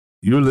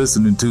You're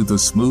listening to the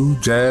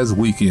Smooth Jazz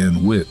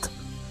Weekend with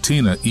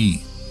Tina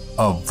E.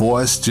 A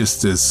voice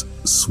just as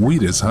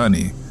sweet as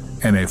honey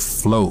and a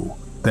flow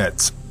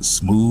that's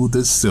smooth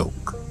as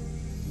silk.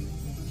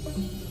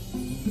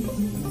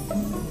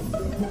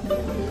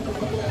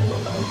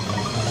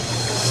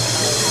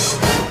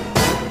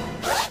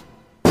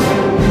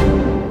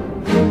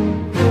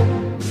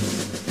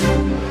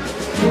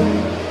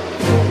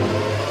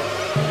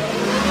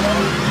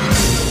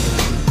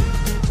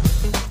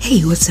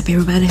 Hey, what's up,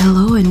 everybody?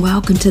 Hello, and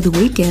welcome to the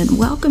weekend.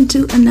 Welcome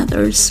to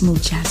another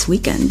Smooth Jazz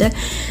Weekend.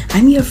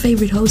 I'm your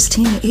favorite host,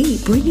 Tina E,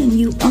 bringing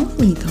you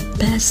only the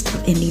best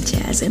of indie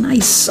jazz, and I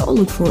so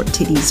look forward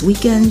to these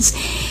weekends.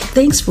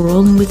 Thanks for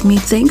rolling with me.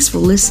 Thanks for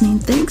listening.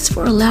 Thanks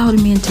for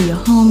allowing me into your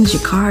homes,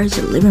 your cars,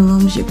 your living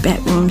rooms, your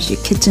bedrooms,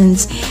 your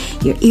kitchens,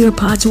 your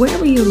earpods,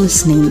 wherever you're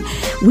listening.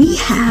 We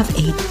have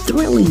a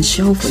thrilling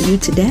show for you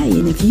today,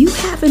 and if you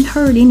haven't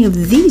heard any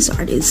of these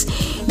artists,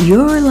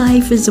 your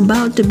life is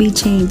about to be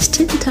changed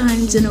 10 times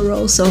in a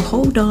row, so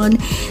hold on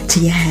to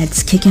your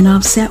hats. Kicking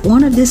off set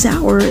one of this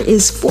hour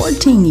is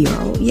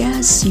 14-year-old,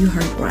 yes, you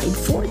heard right,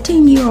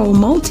 14-year-old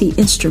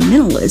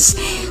multi-instrumentalist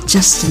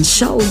Justin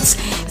Schultz,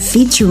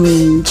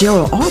 featuring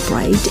Gerald,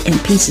 Albright,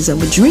 and Pieces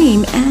of a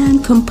Dream,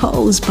 and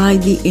composed by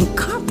the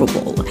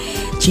incomparable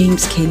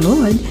James K.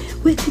 Lord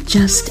with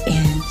Just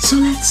In. So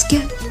let's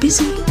get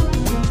busy.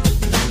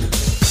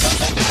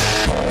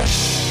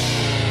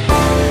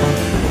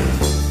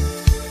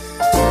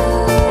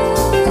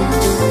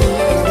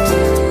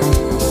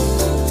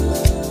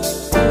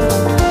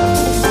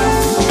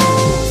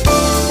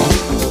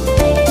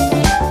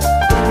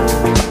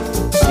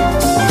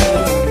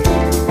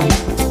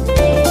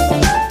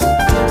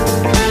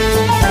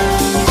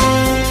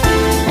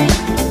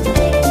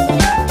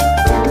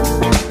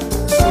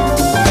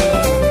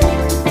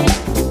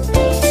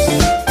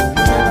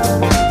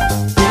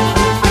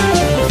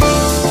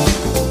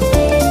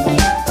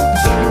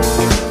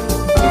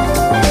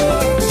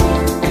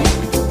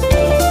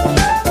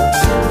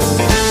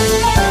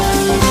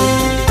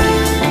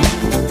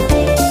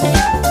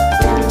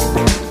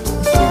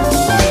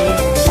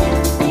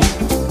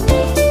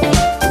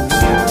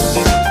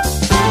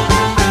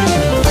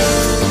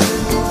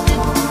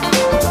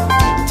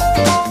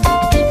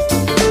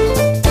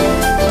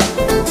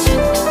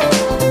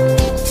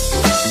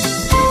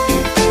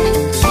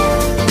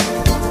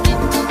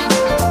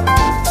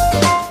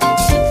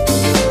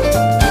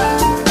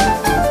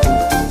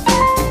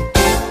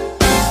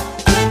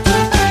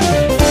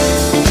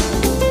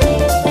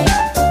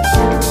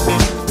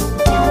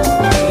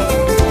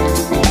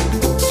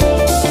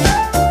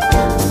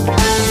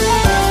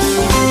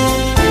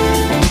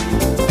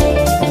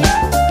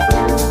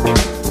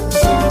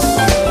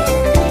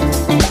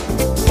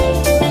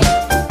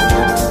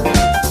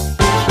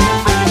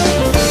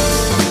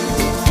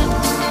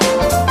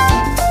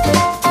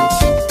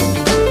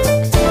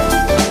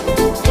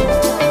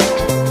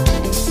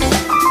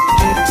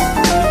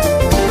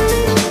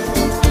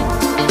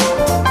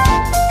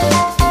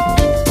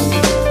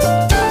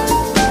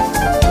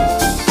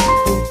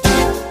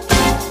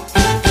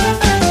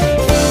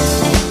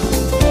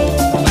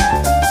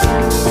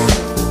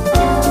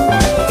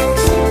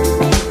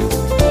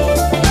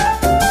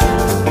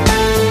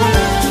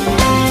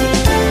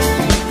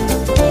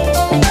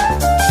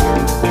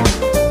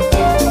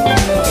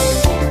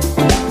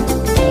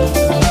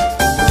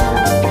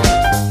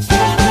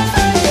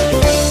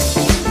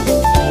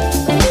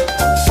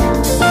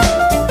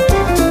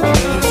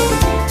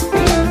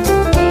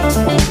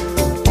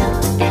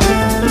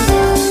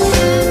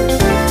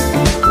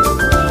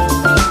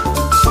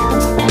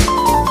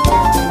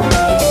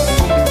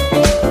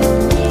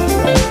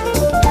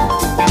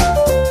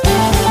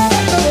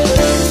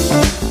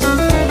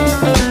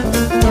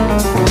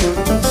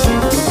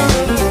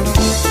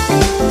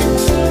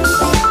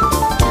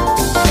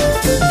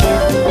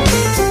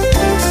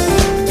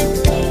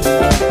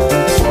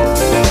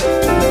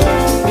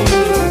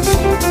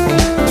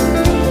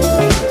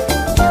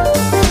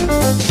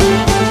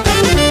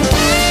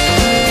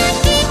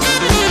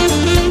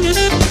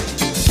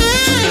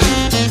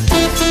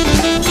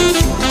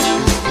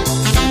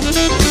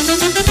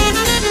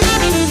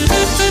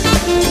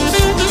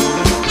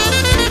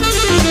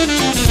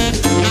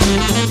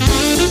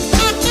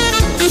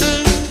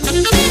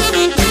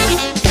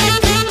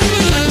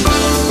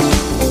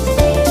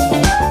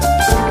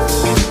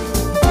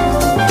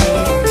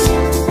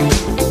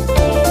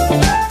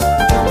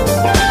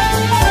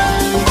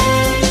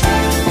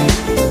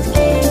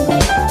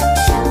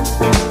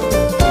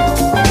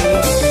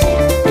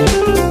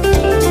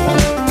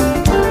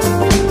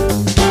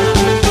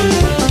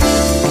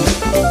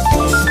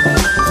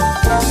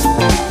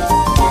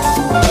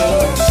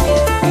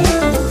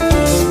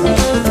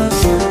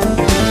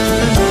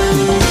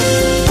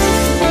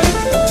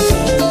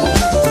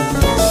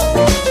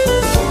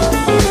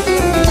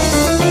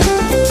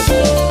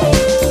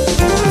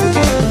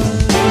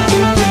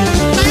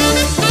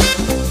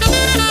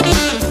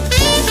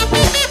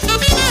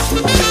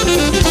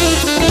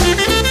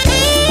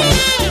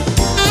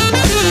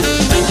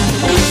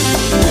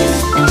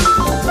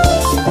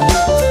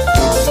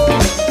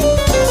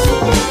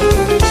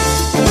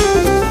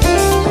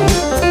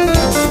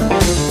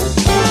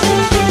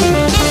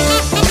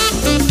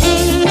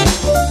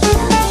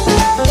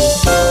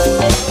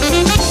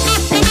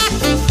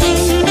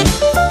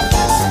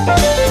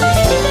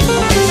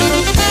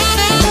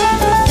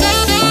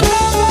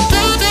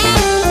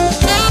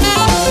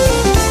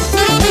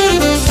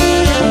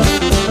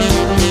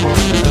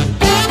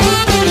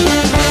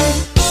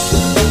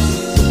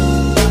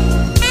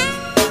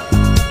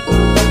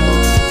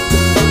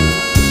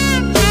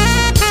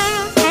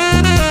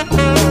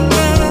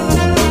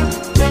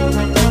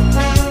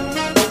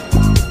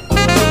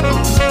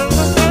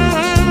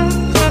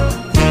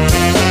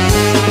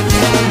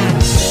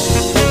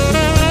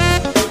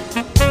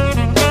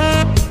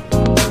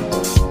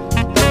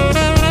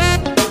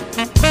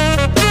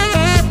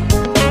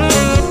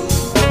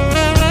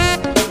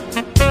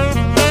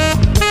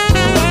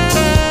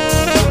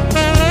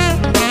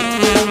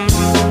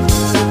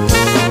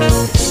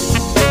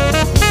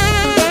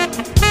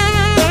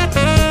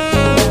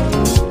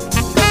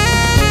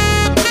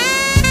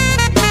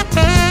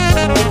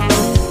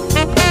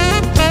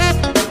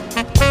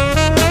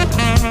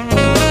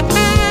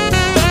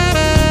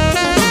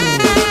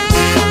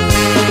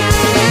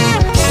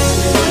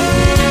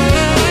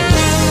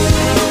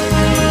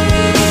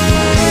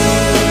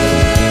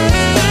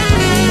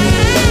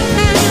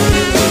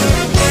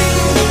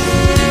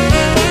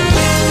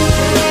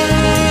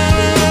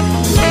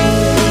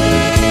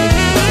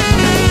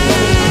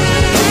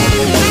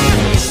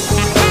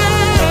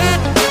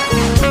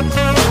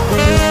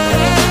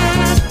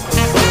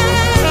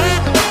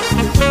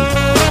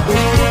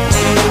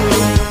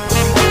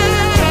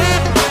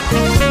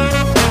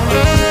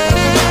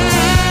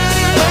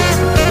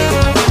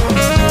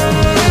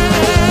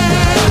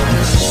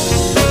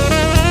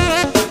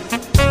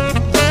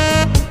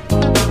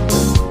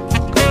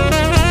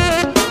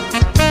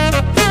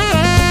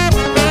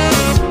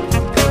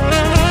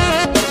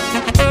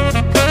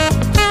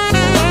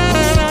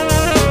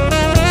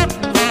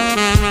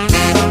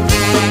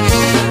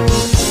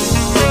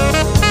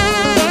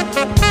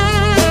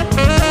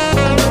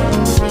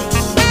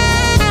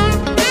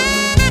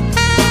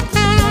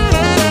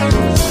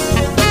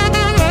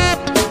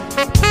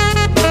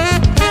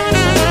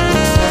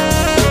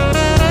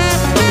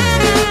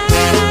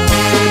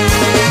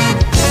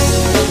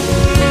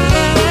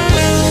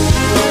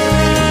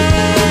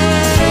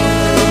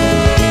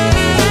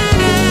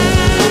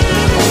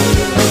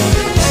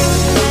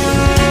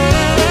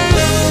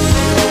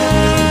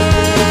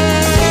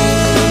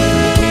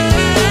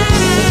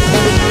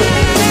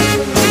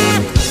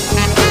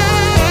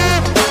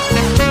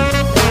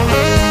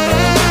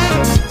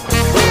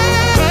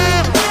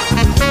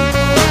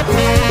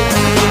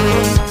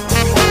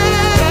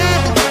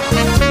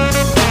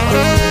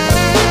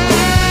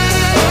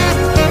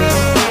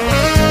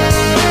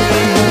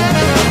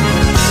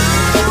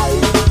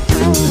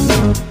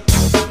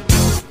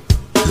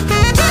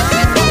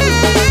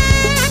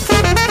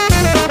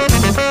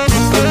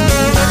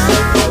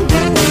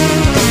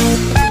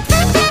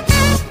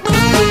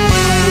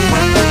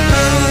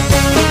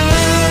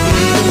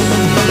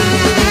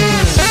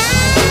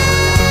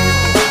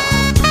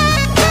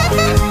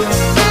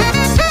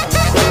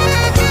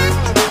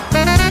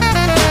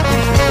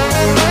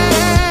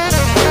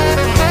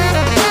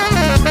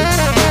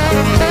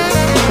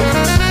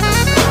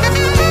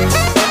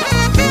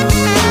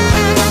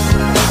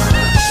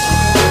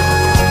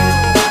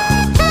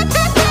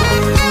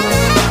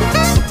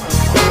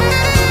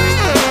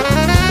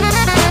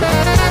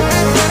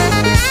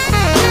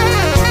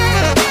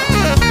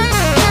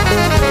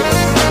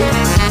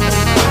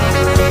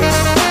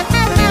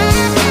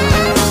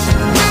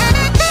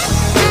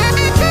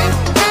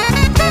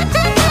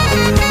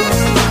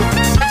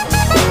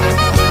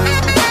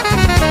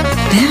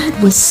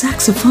 was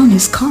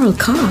saxophonist Carl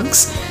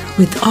Cox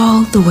with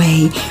All the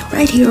Way,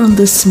 right here on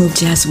the Smooth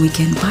Jazz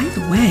Weekend. By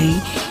the way,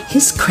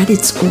 his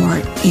credits are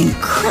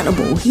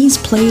incredible. He's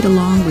played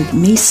along with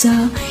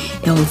Mesa,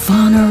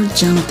 Elvana,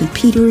 Jonathan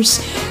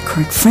Peters,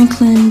 Kirk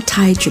Franklin,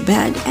 Ty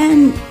Tribbett,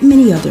 and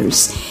many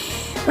others.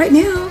 Right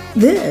now,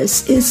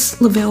 this is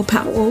Lavelle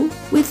Powell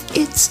with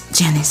It's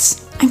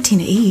Janice. I'm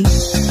Tina E.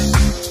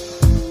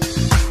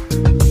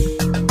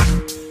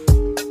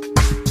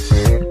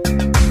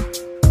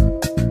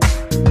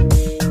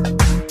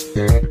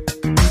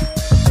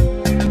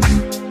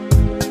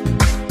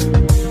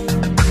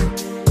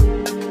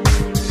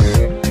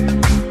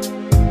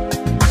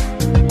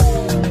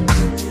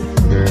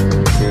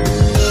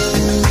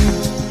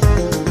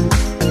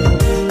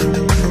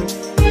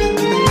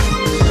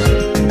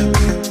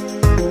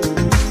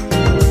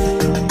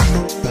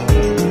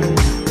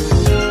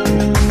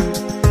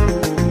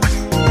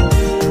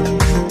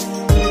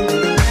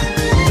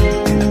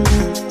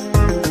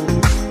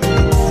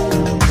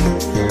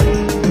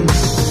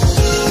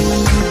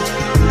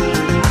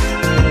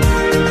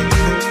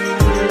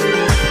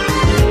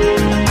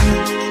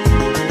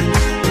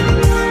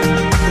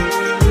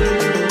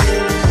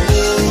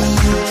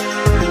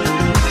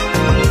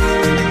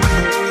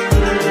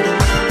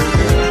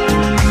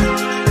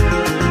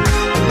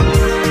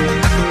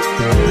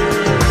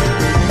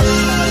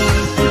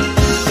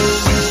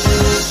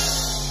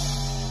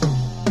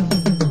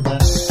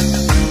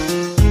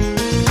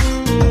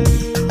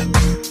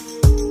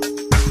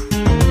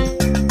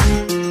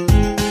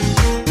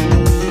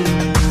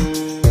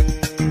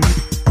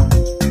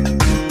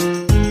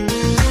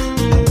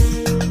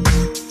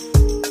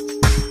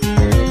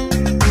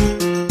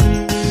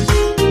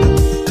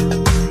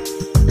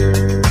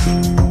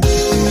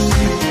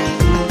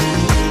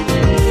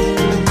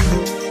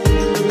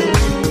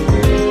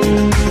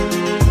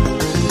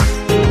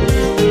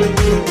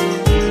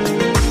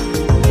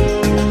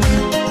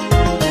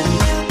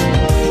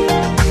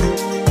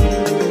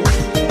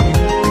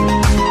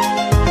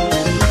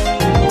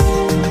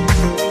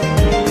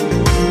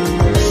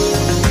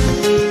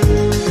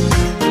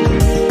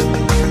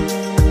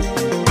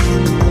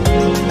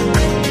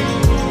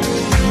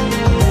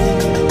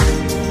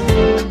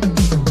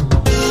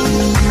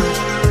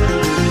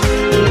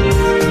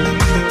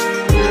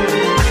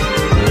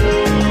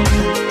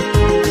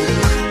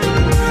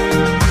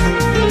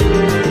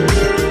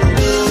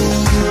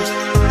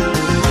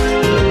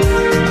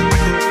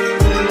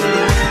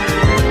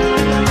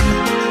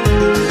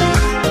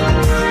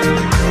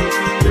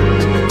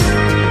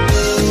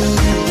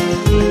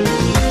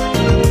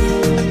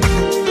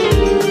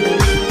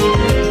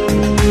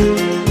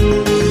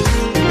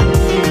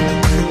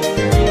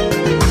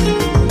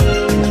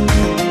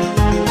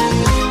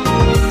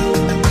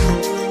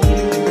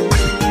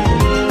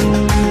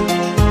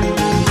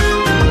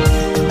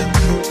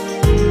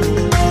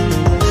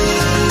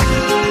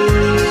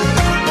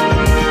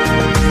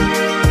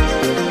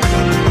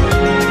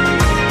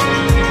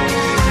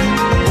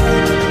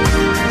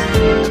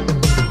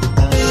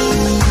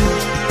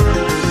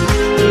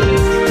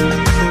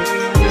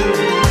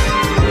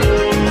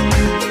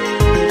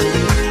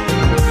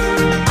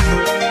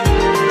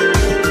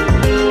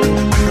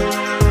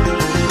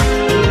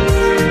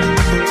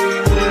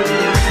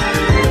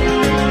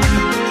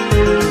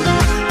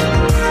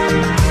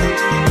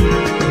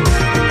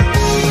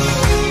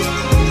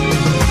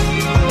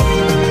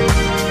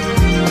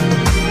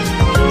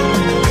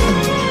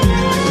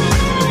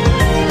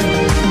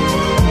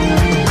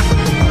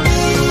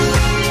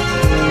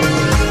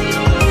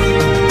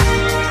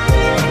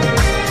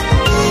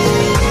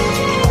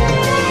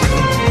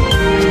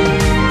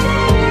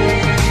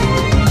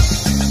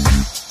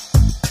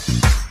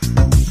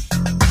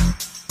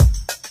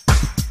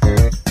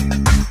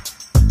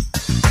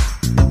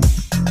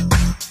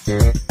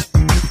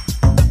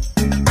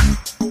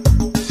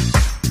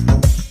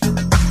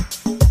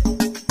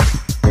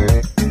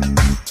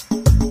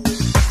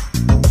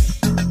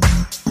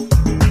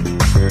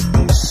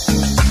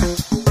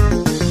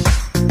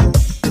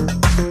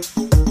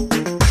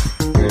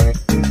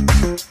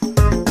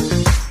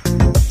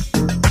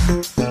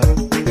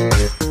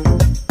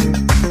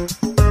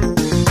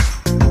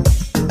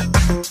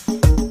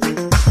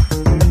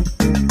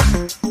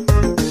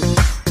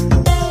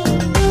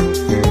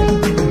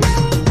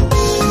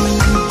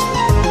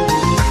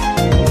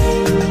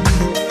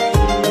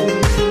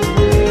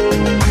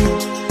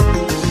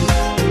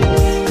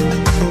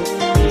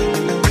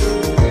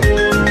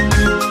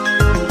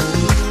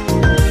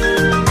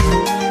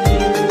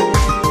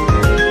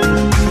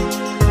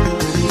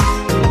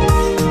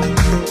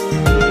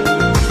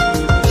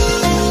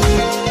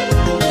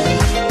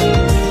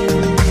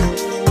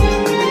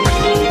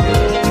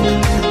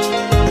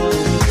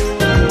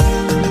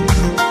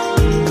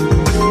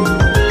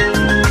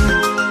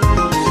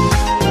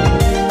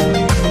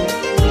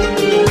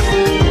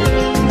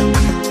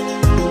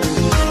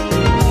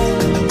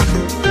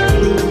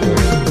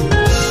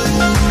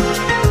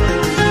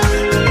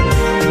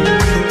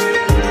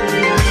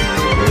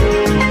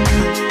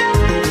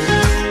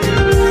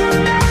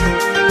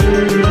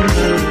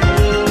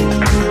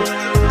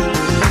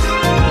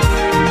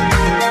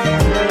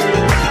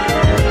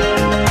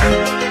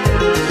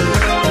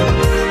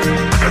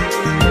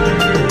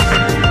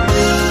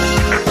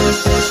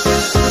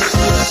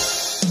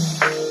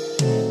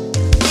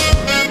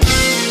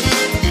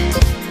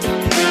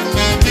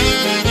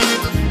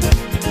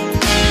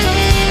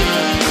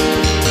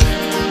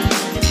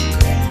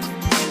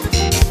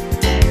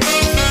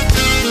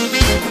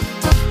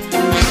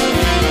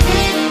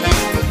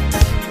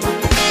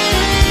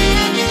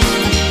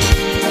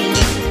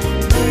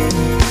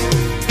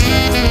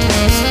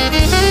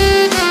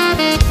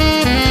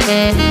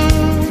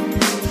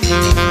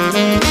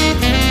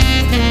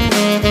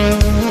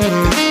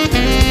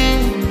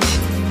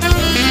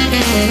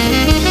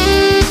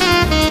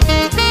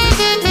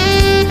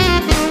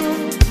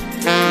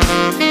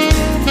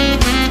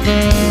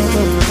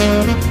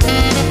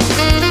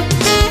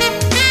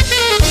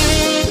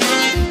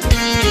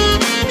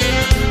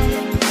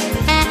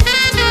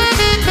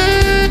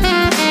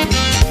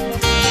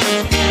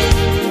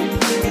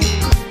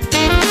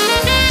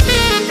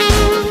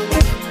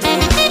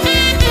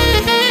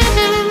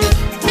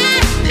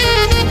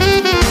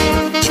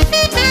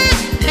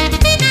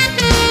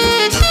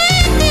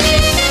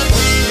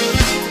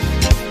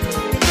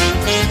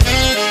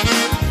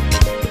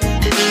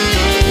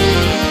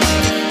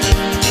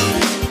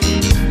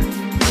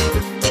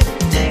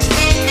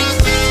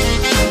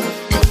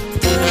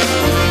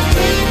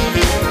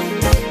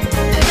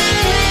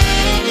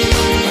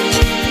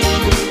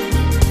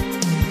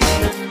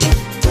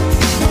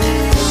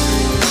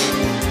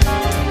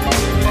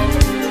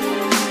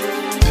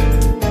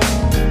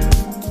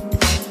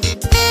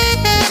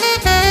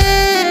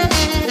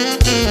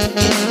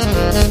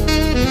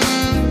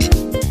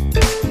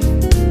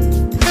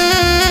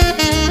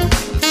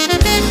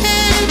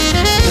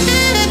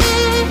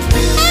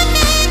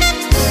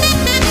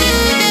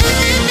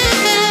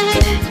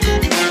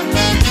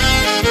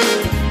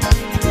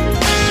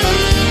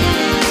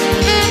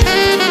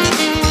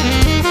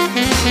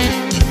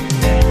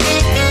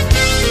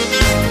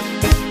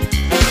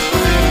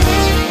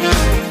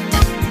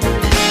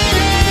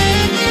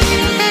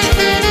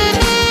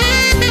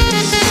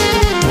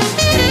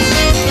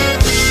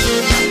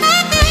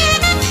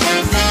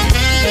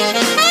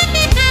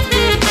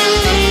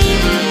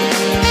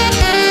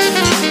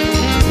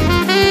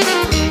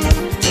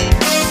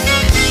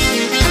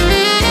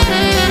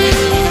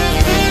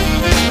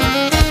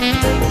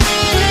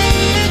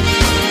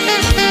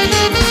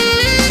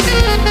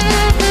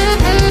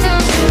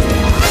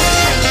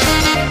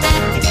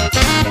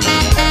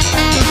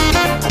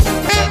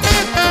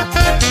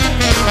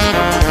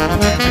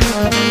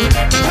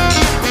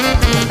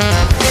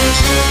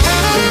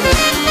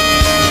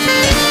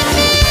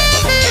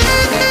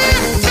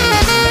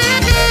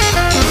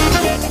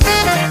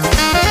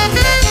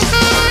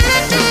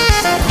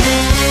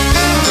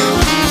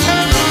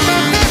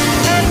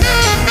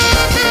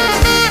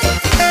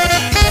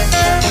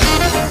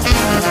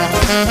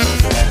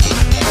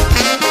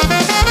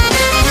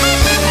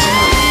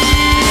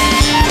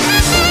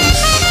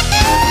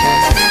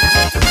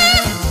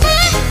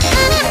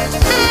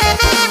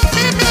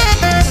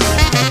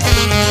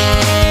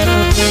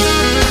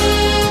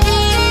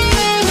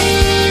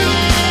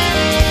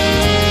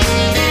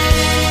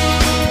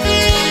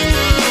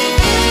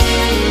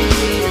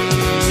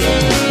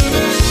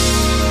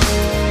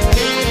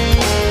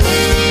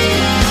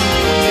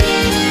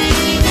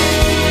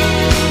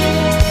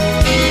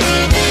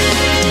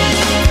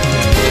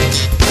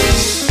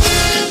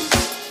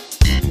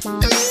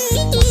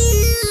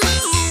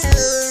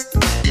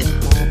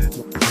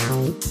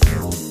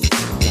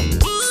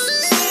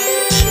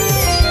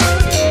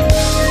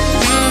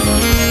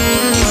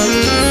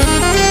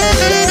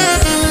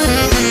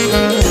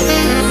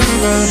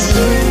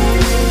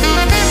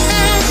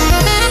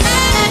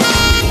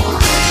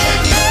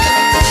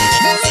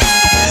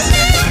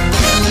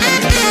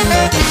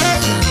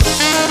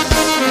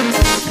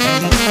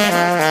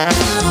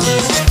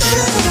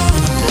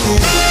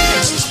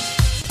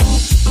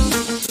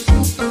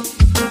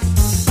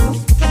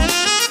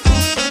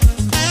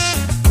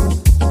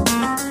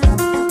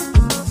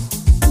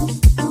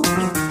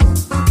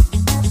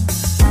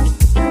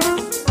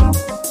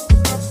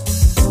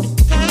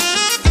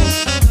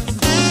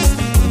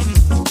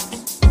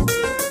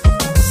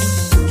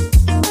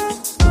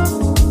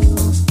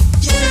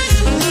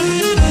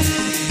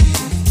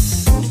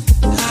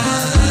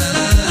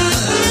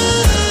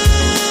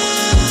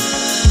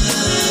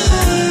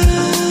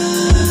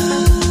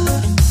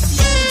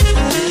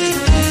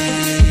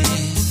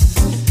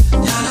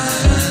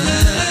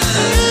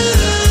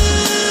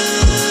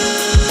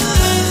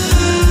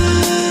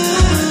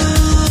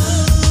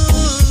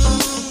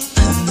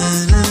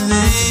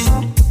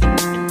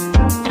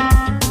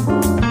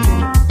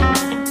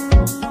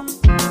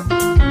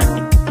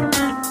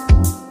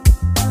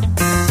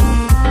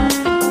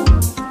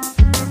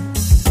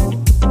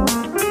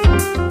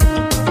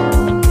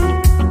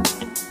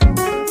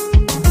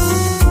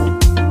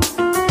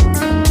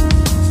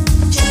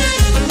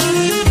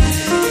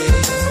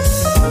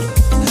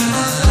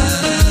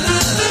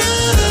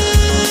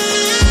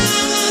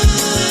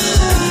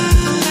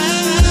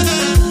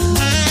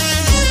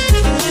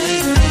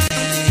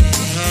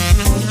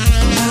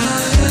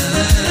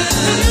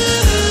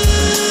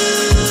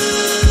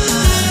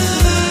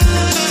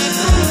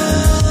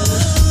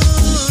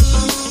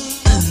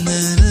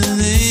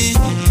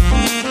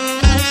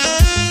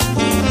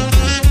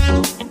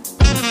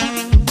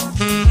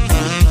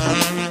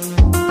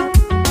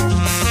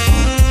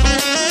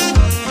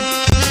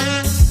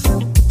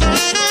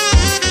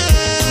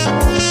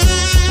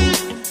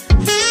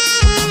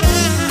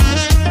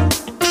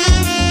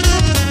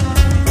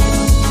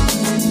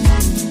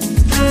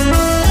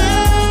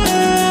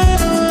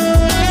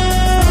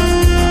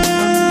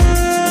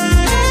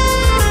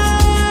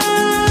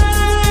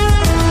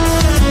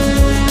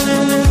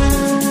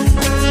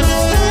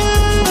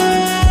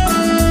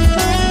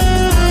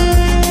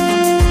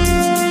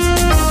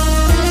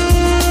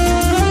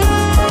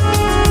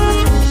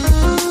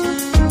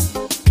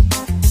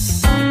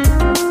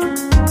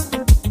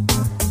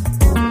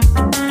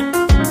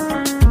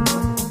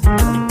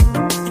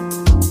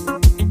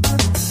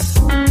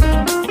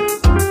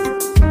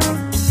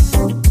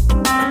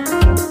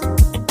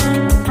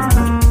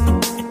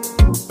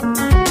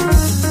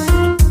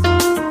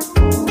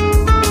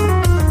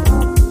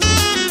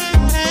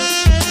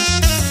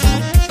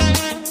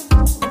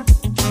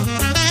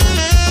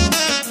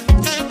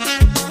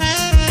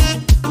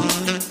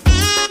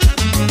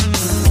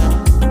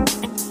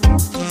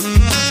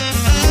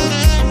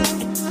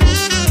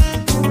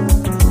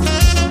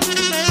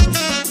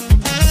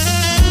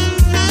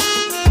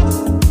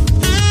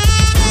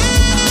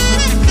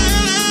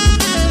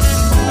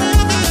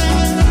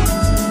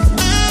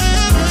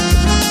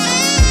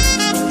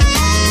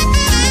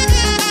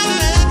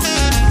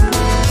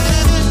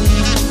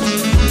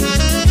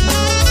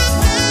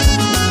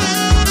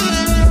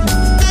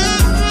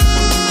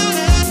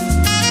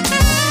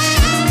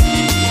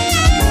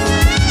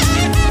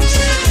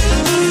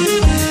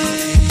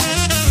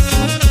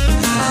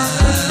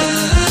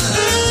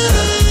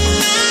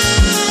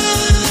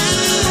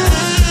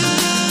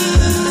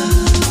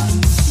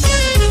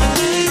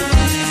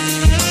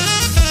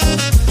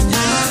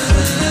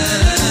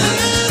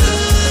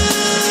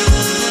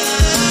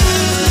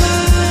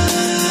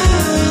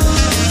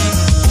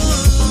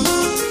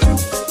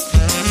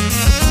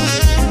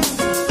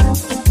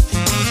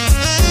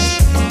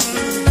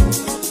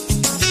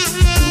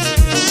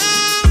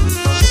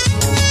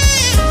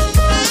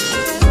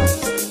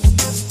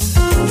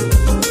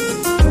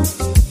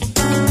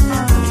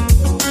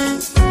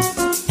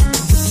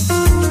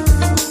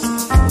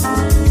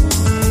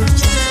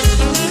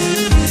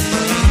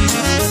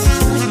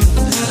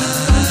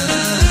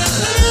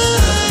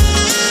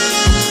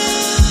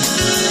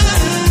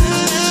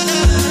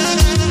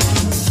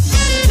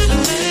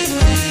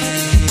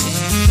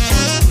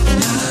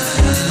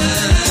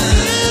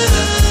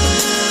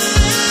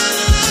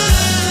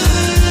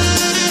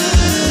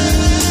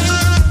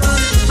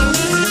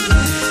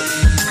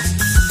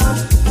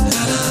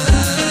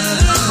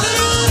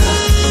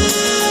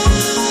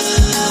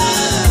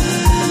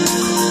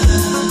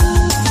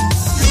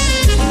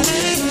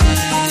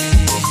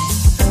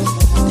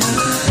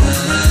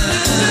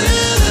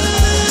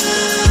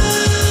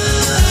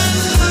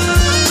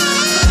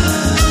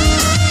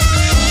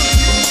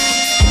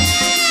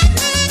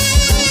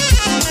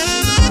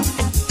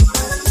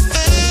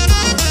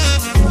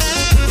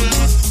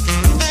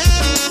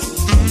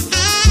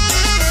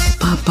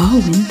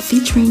 Baldwin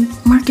featuring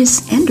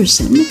Marcus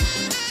Anderson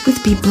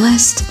with Be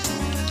Blessed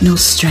No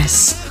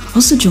Stress.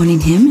 Also joining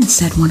him in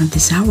set 1 of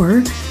this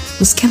hour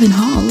was Kevin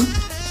Hall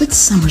with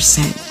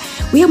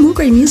SummerSet. We have more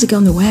great music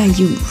on the way.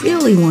 You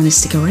really want to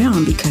stick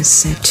around because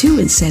set 2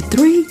 and set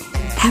 3,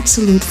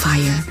 absolute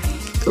fire.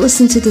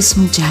 Listen to the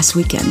Smooth Jazz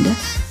Weekend.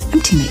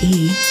 I'm Tina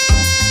E.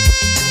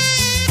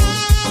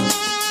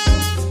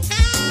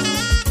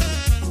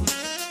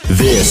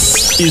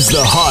 This is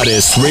the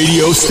hottest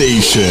radio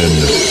station.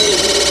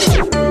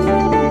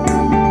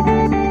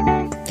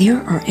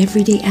 There are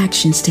everyday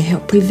actions to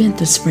help prevent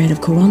the spread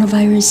of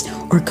coronavirus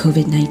or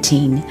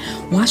COVID-19.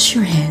 Wash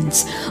your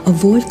hands.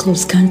 Avoid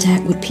close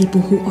contact with people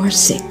who are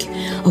sick.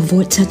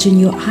 Avoid touching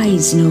your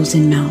eyes, nose,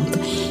 and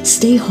mouth.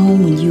 Stay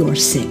home when you are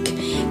sick.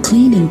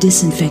 Clean and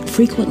disinfect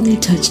frequently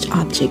touched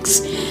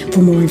objects.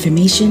 For more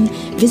information,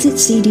 visit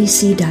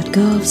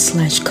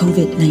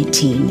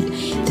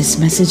cdc.gov/COVID-19. This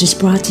message is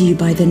brought to you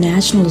by the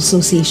National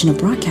Association of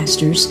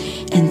Broadcasters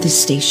and this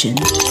station.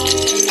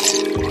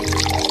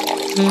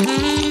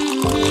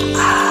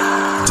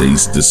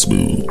 Taste the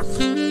smooth.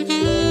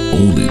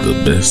 Only the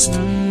best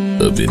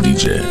of indie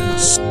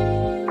jazz.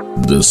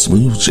 The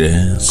Smooth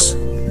Jazz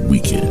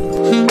Weekend.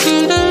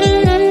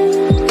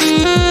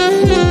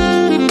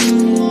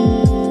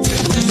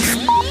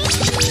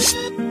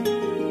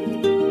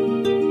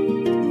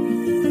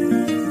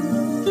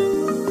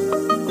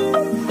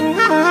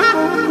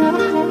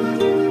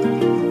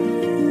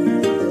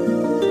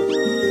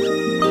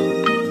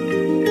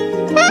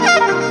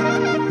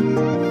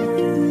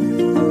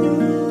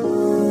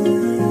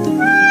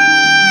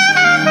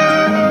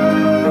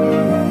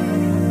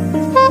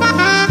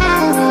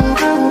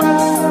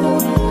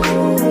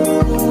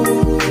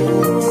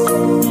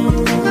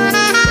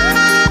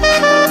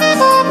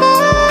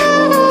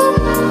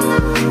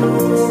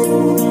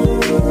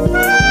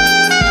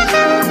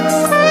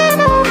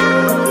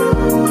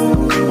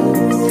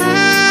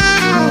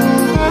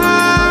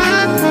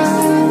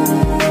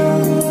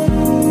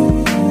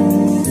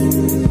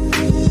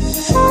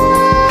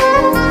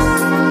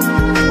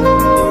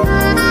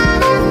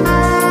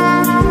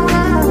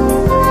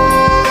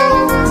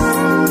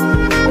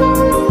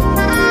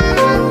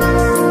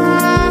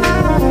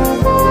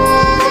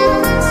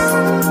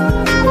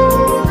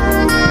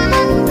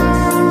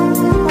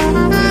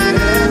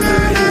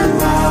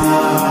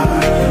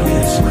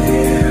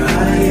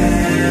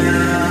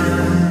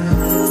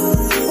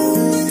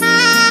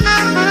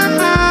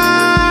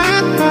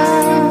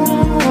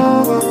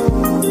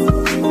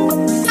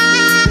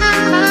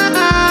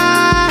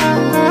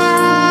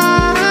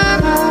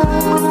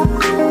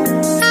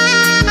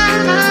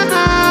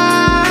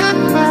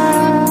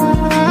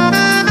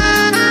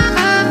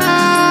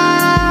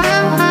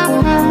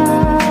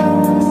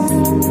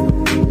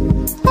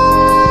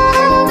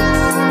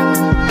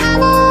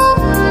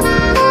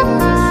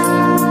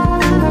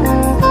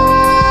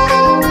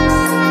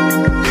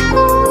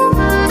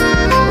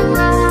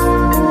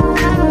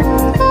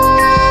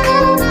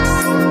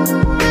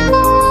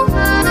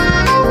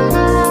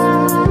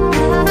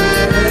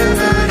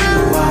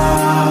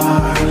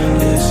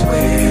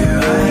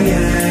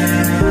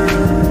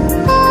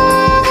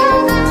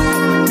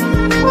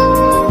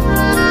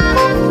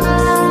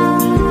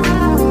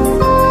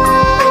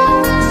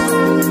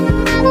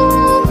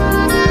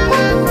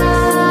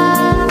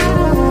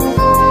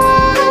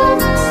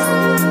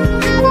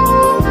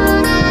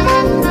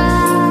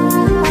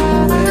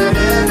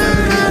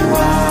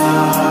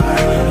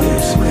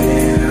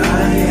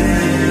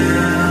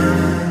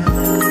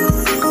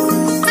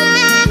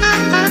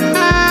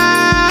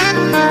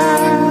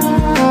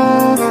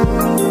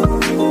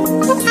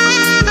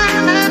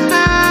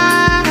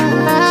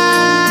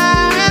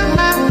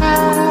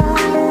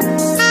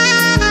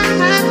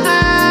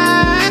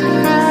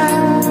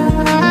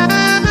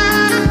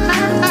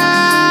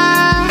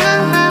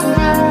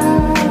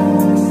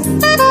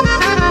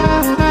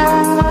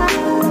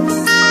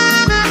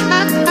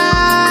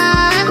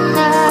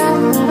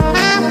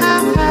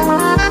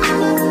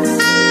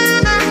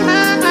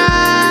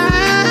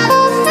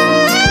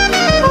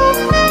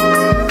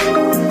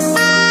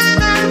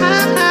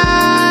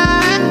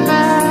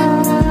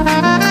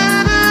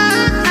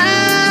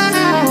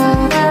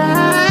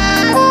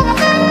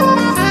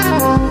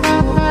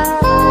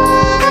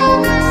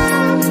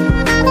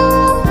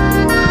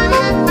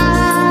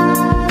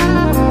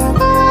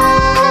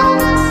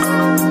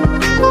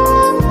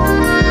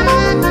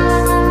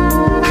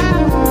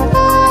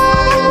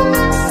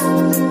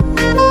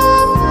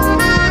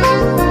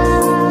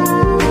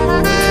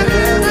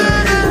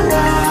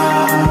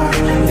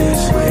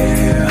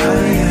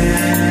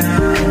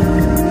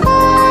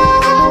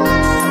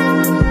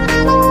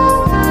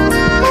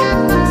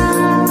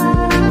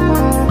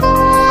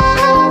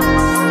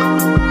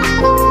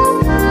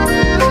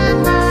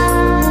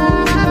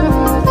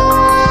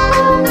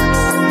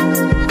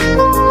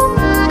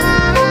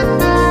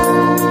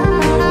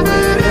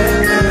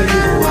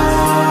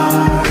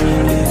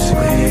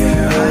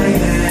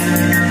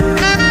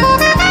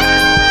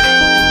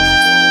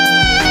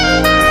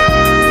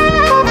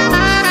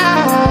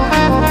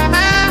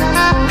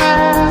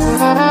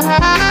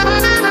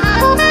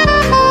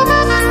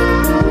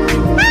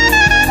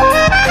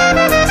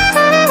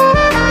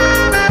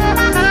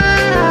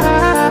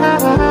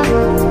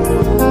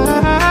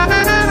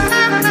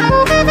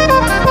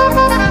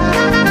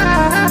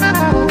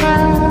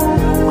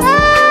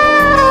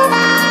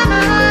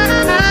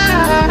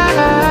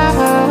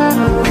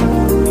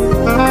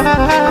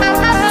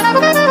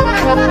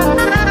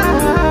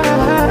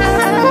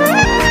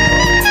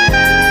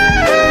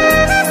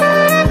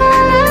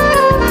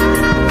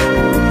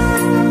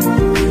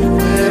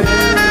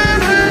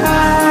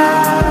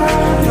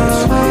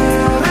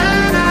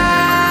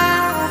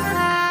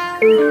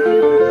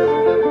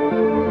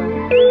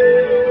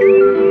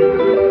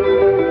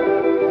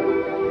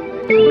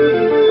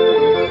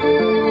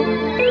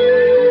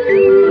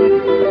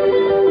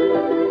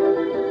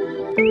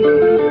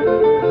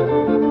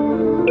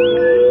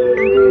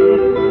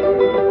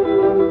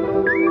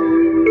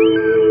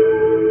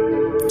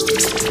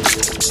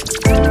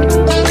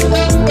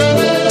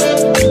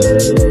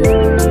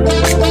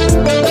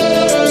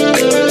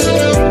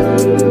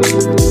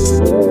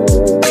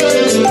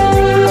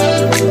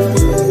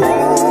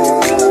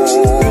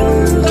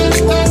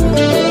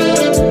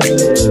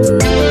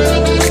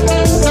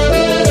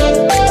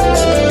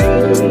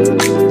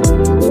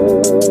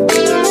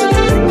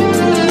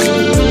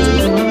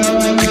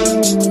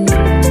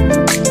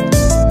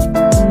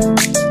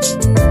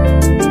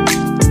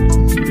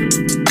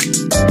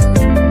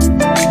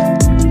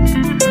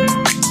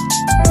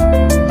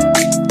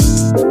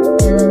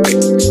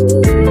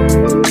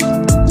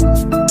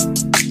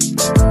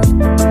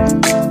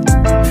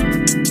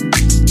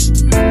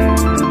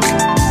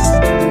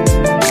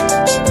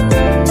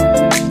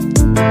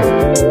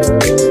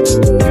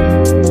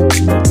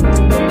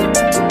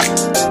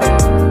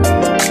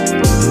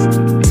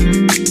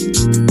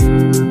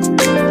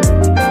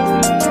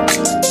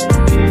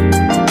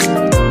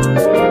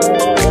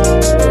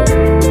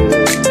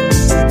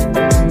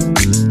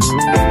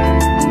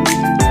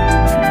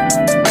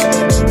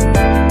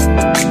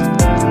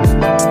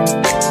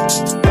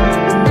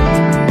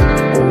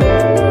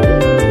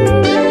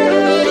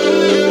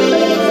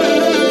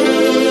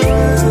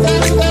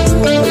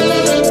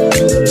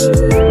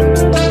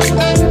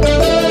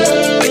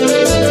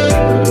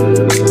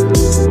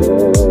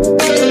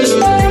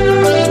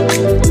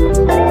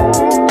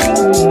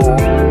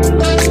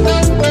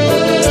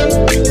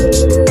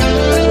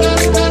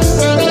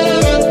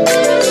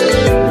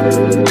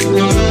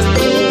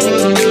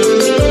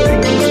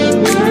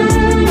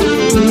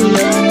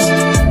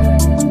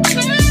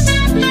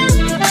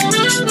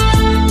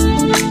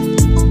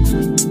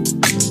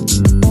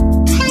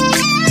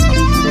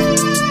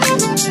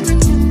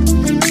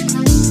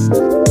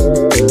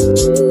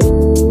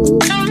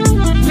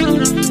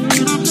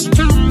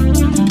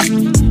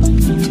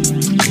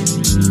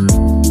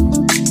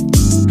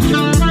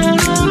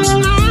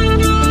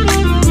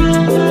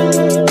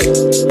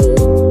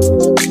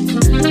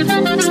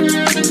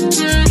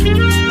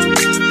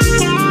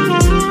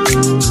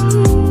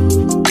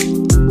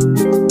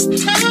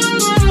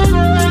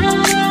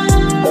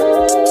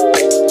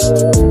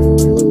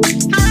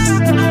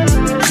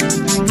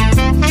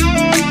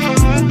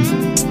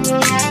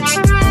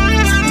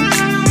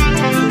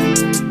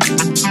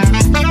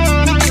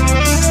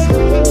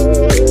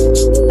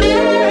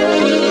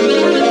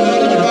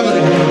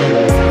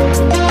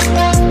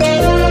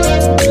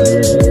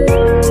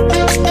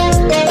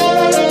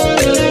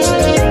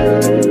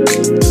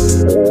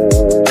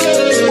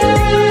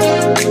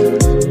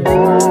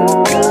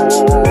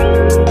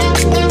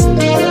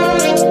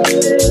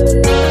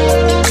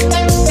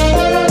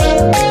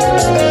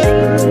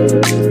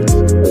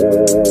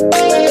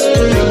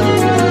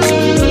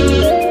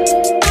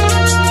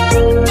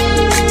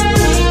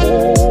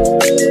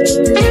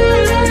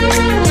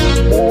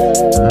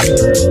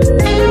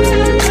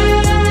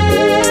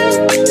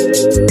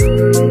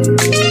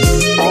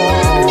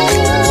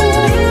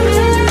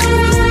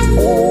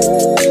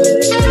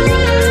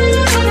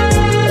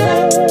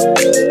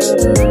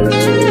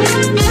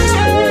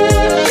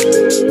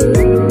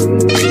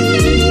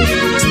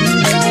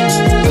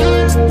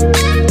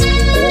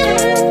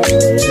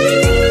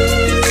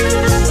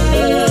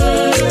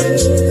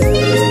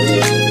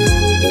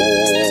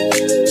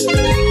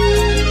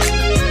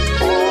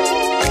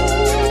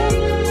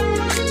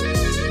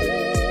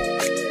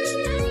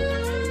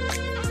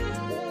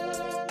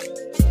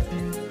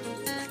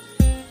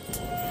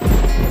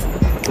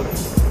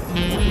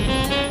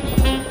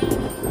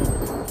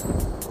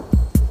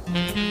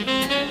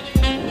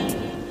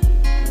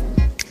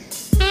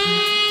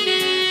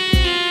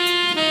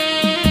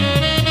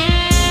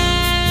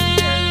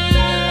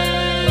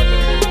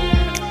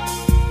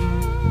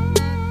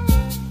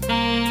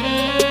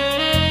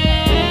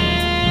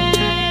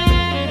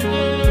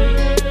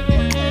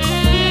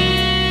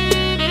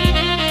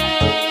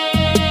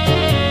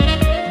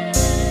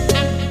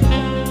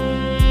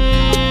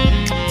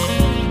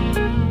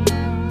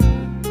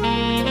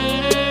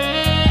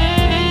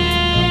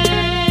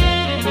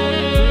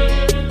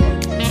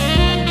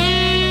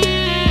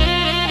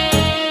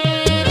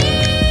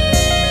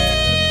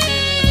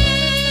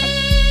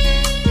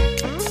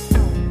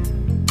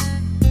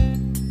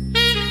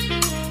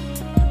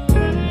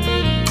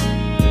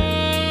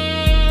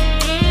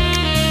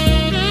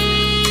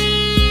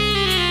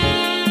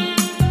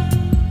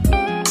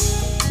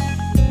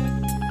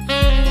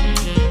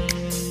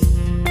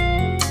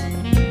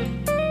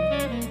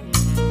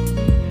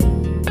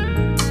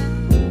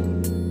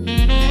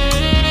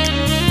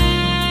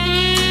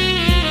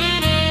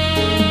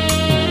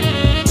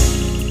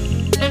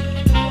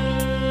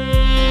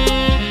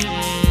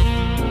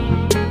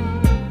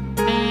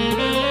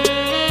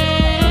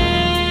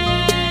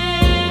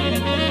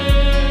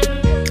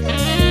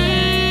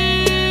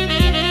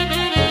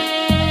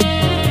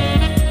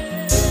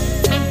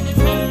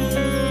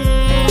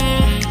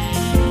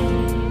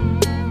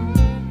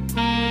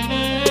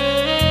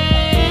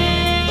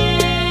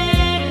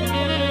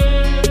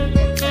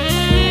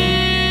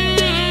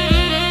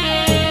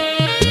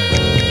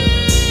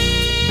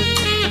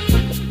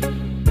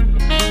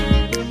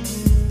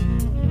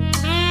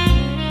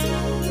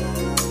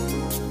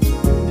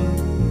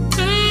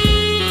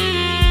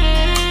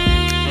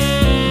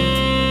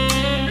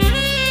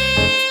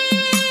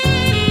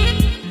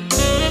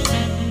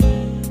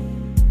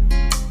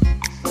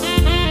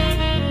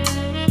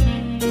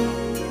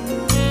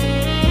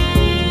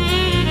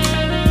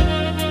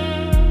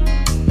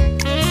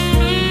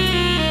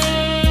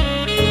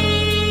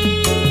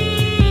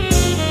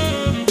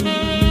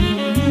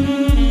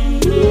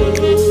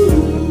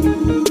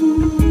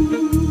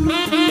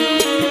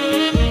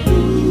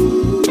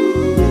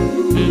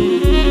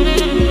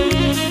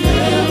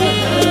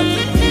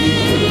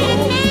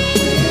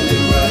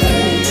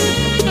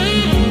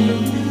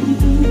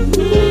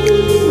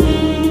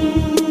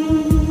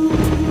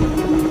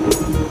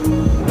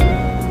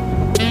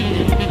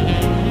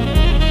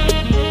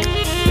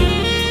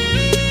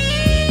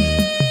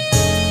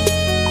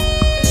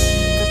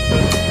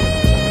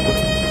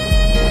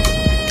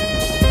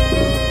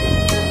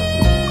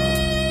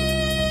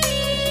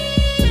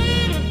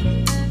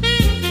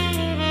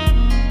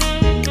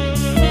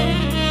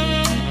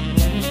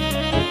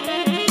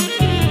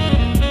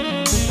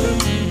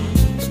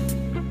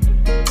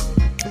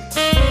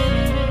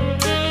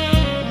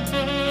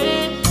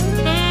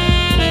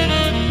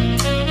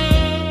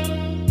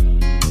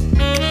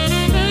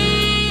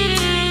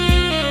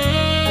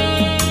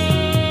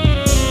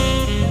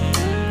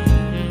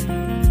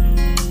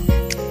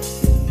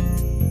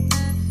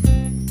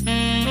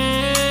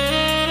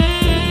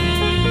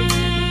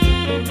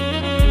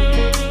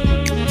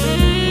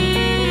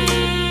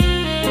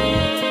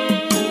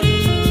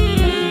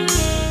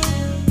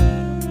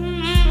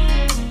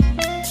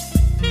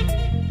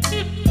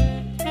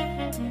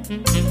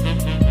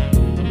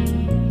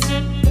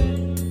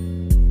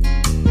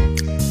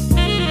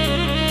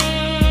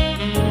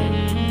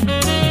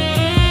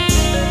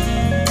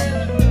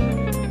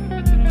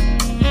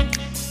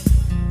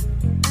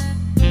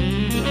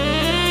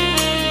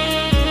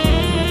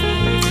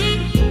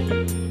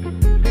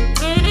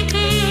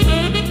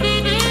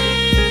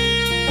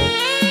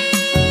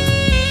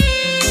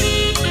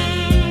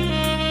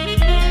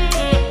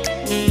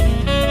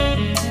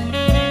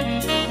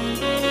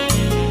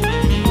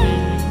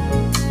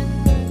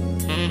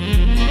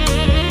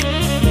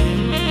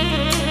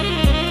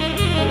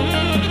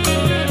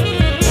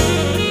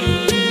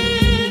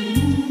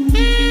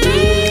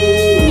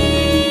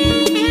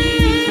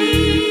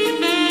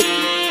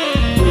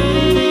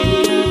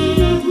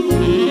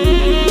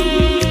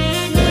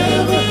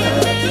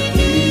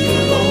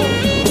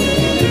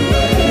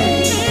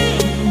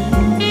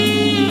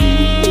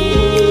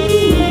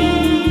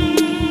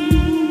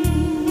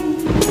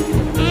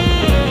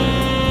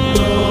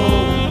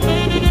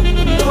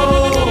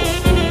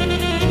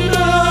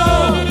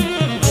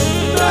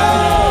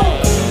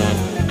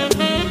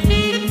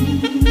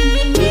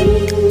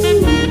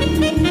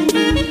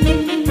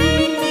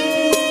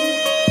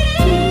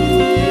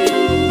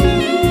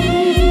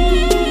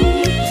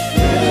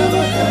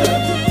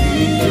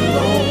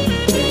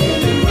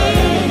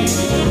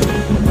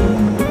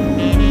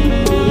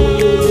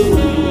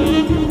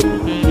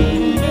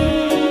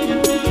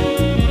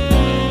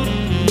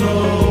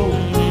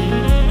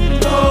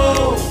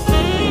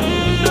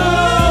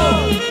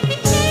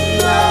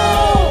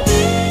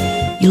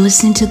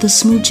 listening to the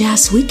Smooth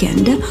Jazz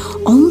Weekend,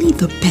 only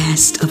the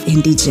best of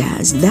indie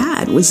jazz.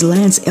 That was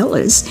Lance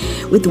Ellis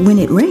with When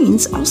It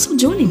Rains. Also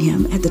joining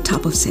him at the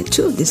top of set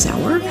 2 of this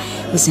hour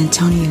was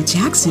Antonio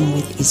Jackson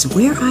with Is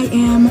Where I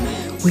Am,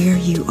 Where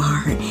You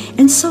Are,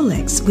 and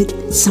Solex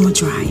with Summer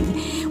Drive.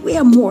 We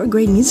have more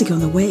great music on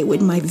the way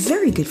with my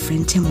very good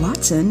friend Tim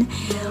Watson,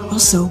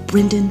 also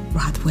Brendan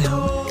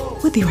Rothwell.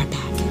 We'll be right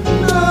back.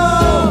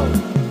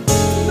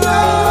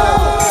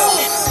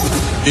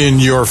 In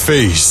your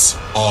face,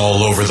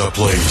 all over the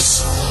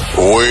place.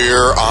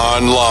 We're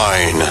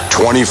online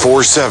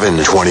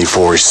 24/7.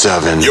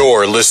 24/7.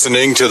 You're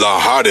listening to the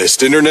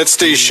hottest internet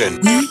station.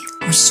 We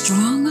are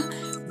strong,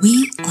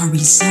 we are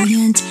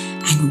resilient,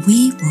 and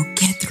we will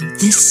get through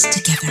this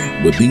together.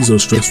 But these are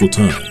stressful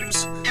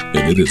times,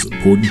 and it is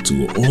important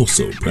to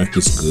also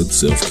practice good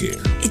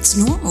self-care. It's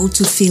normal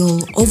to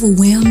feel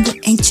overwhelmed,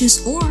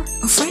 anxious, or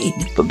afraid.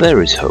 But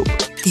there is hope.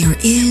 There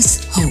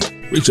is hope.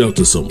 Reach out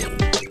to someone.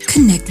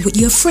 Connect with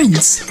your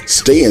friends.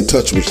 Stay in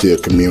touch with your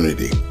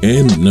community.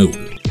 And know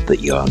that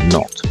you are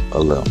not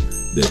alone.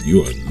 That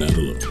you are not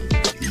alone.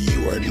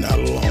 You are not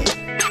alone.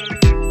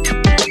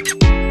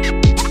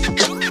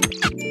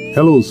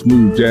 Hello,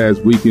 Smooth Jazz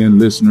Weekend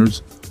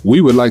listeners.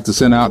 We would like to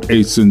send out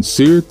a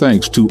sincere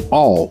thanks to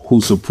all who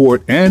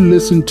support and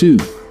listen to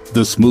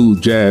the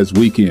Smooth Jazz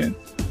Weekend.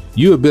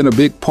 You have been a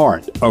big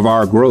part of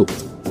our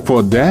growth.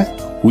 For that,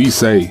 we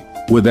say,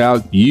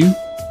 without you,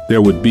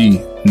 there would be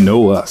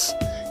no us.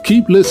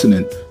 Keep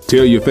listening.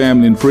 Tell your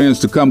family and friends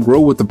to come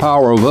grow with the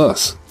power of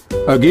us.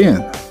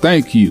 Again,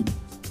 thank you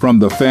from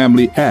the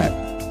family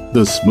at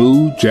the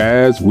Smooth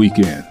Jazz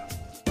Weekend.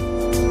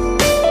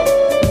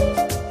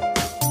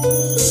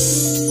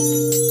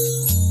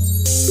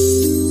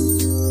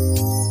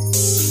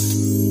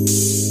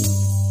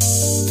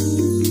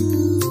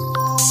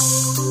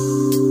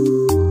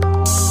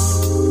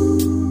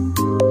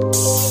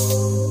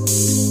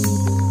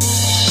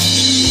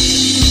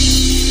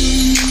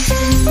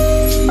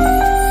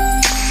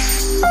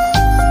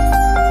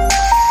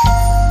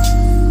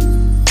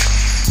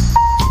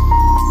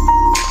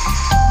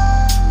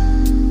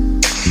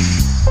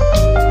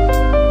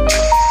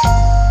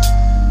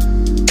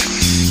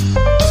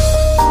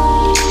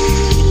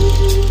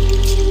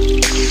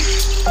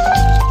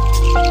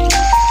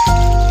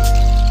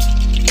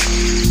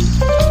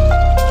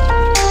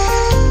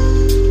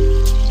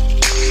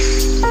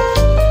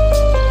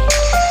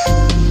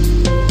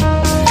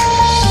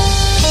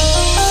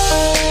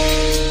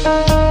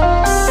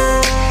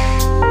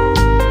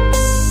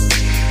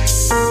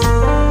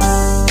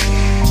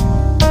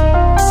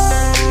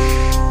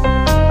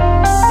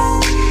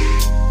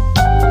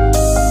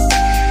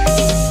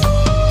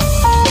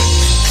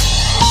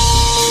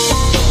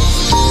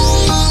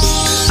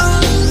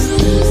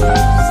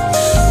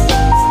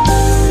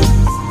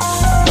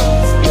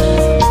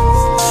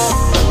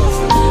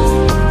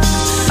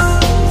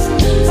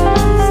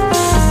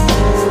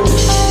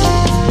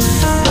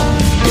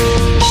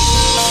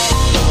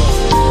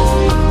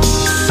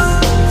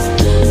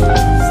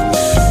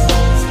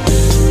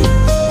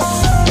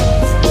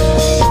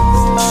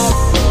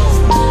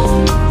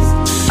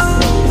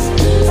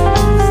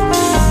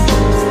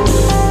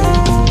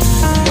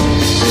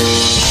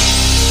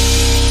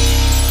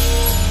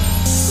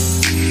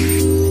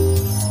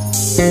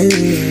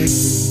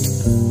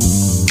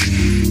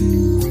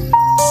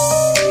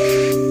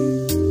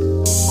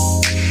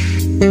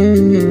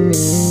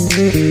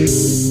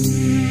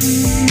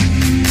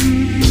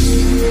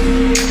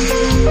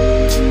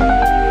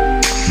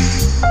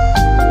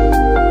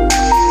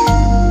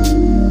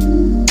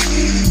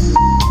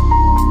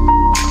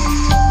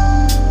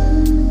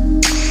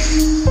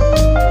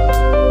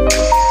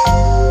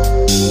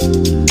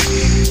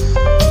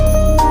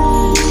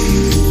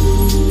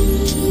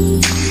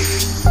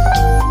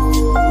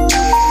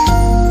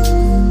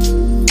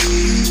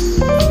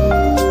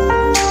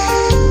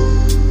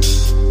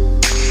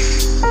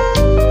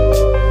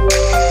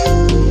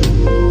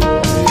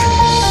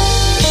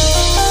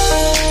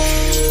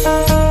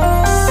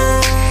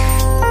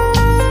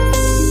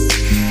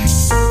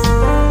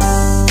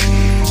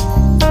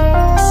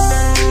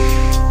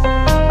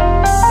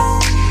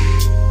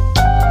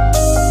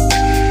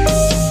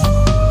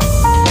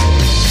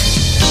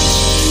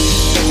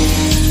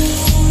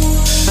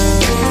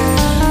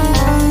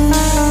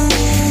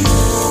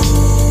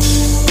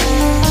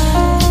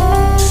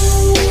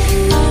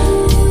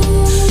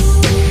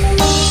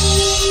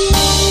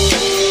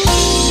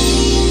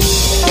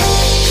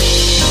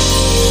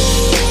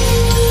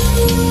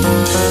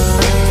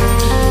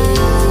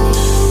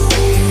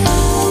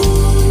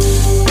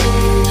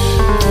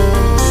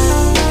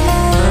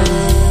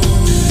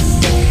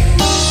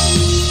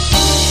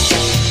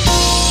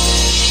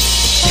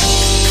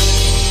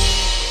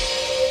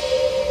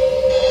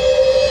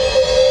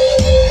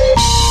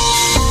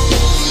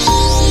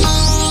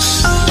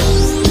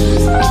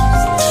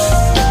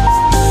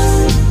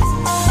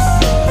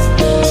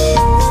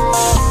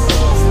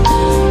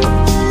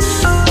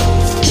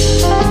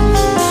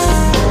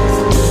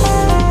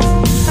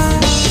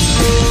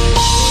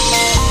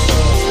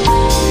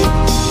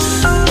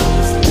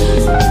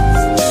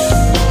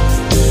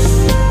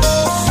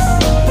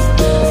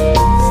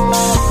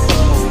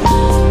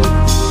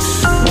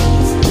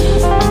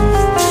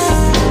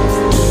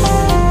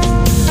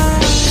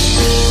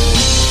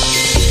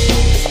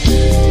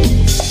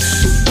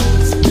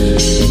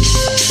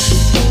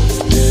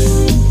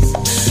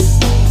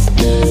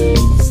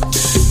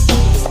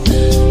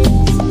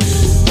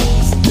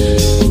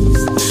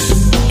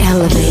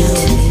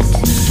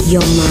 your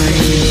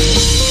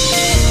mind.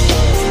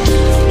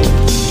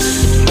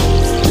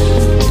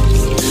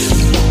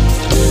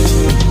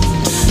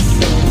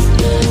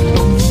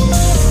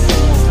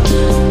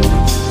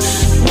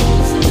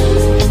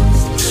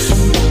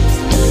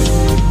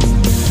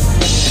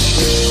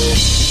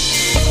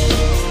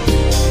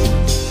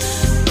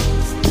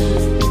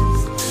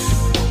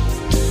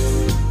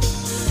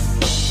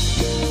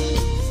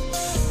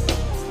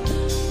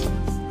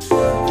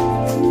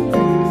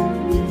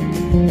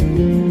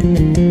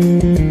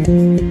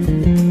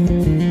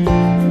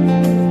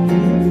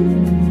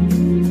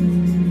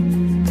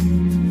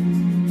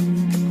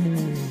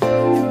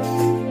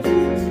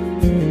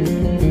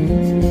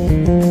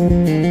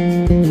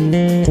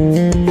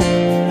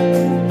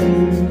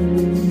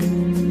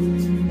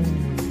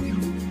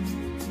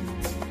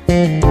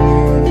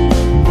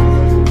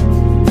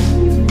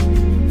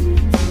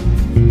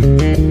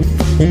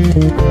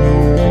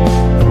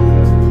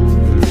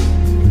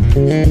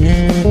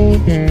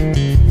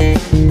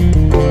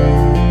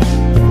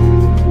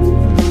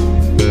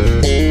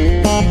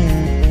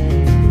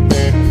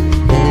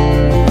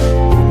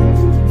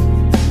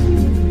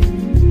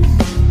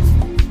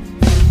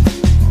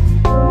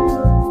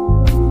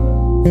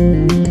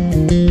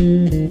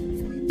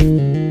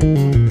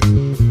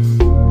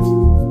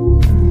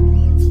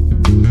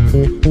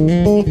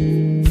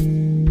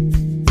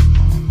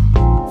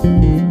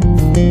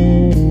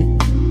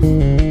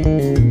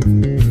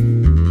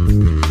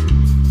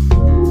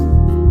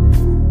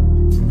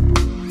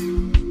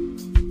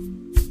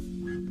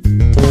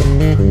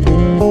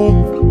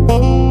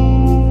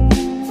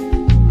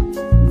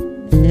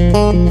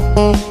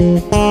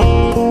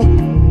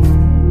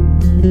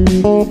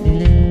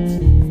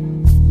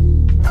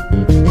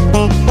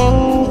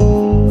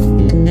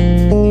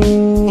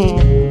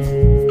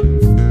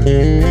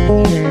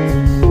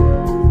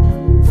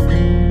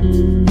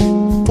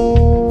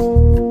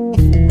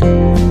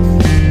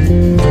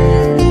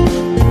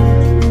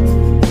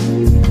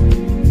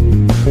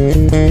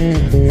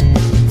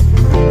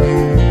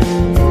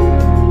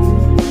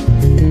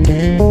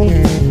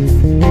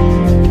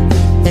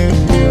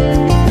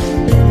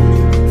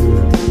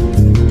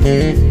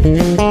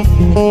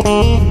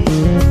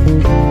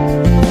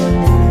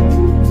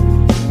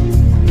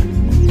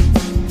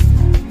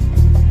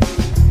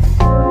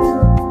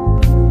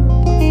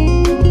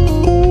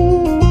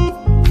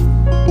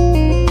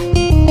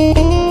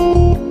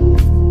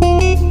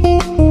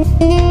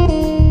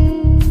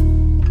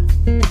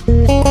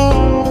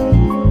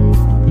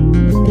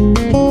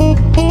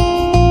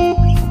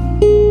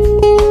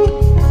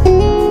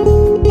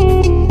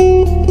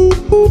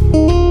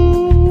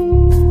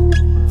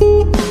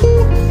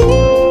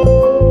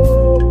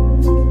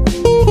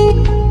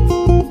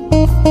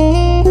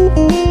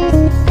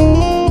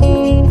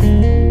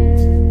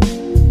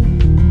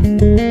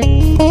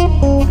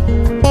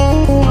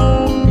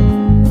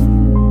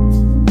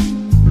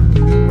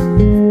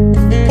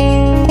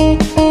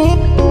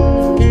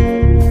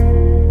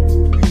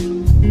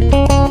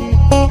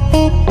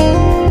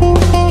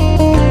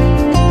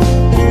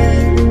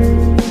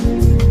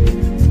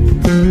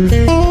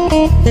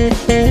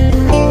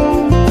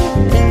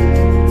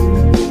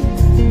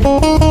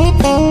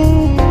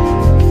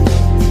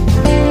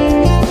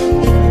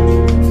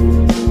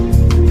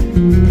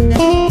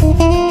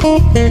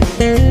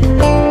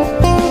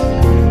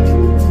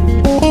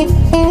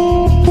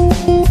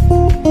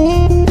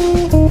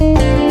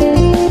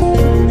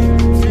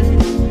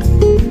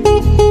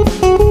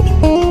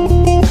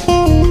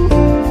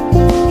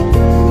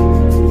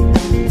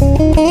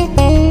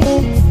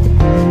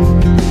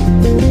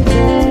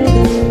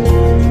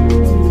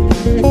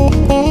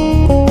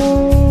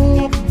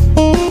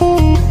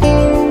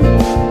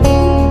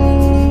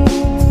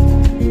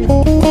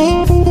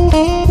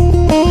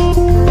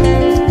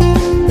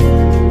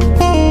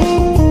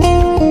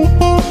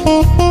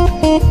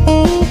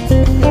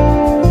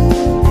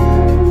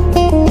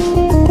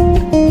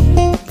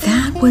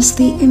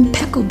 The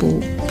impeccable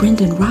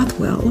Brendan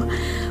Rothwell,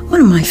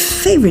 one of my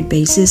favorite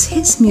bassists.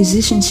 His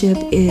musicianship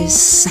is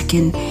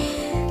second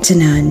to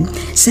none.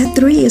 Set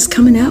 3 is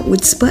coming out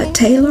with Spud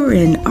Taylor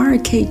and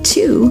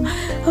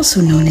RK2,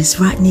 also known as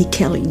Rodney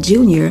Kelley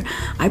Jr.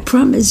 I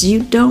promise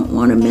you don't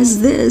want to miss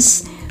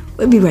this.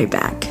 We'll be right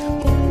back.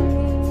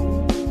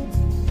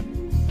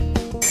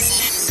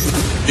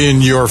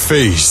 In your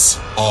face,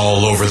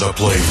 all over the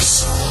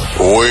place.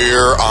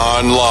 We're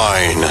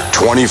online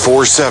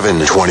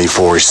 24/7.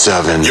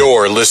 24/7.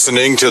 You're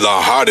listening to the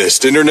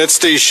hottest internet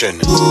station.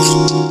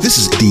 This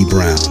is D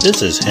Brown.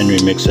 This is Henry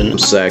Mixon.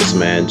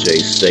 Saxman J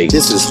State.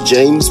 This is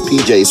James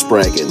PJ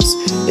Spraggins,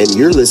 and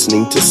you're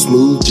listening to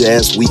Smooth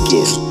Jazz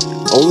Weekend.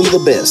 Only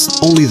the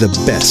best. Only the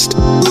best.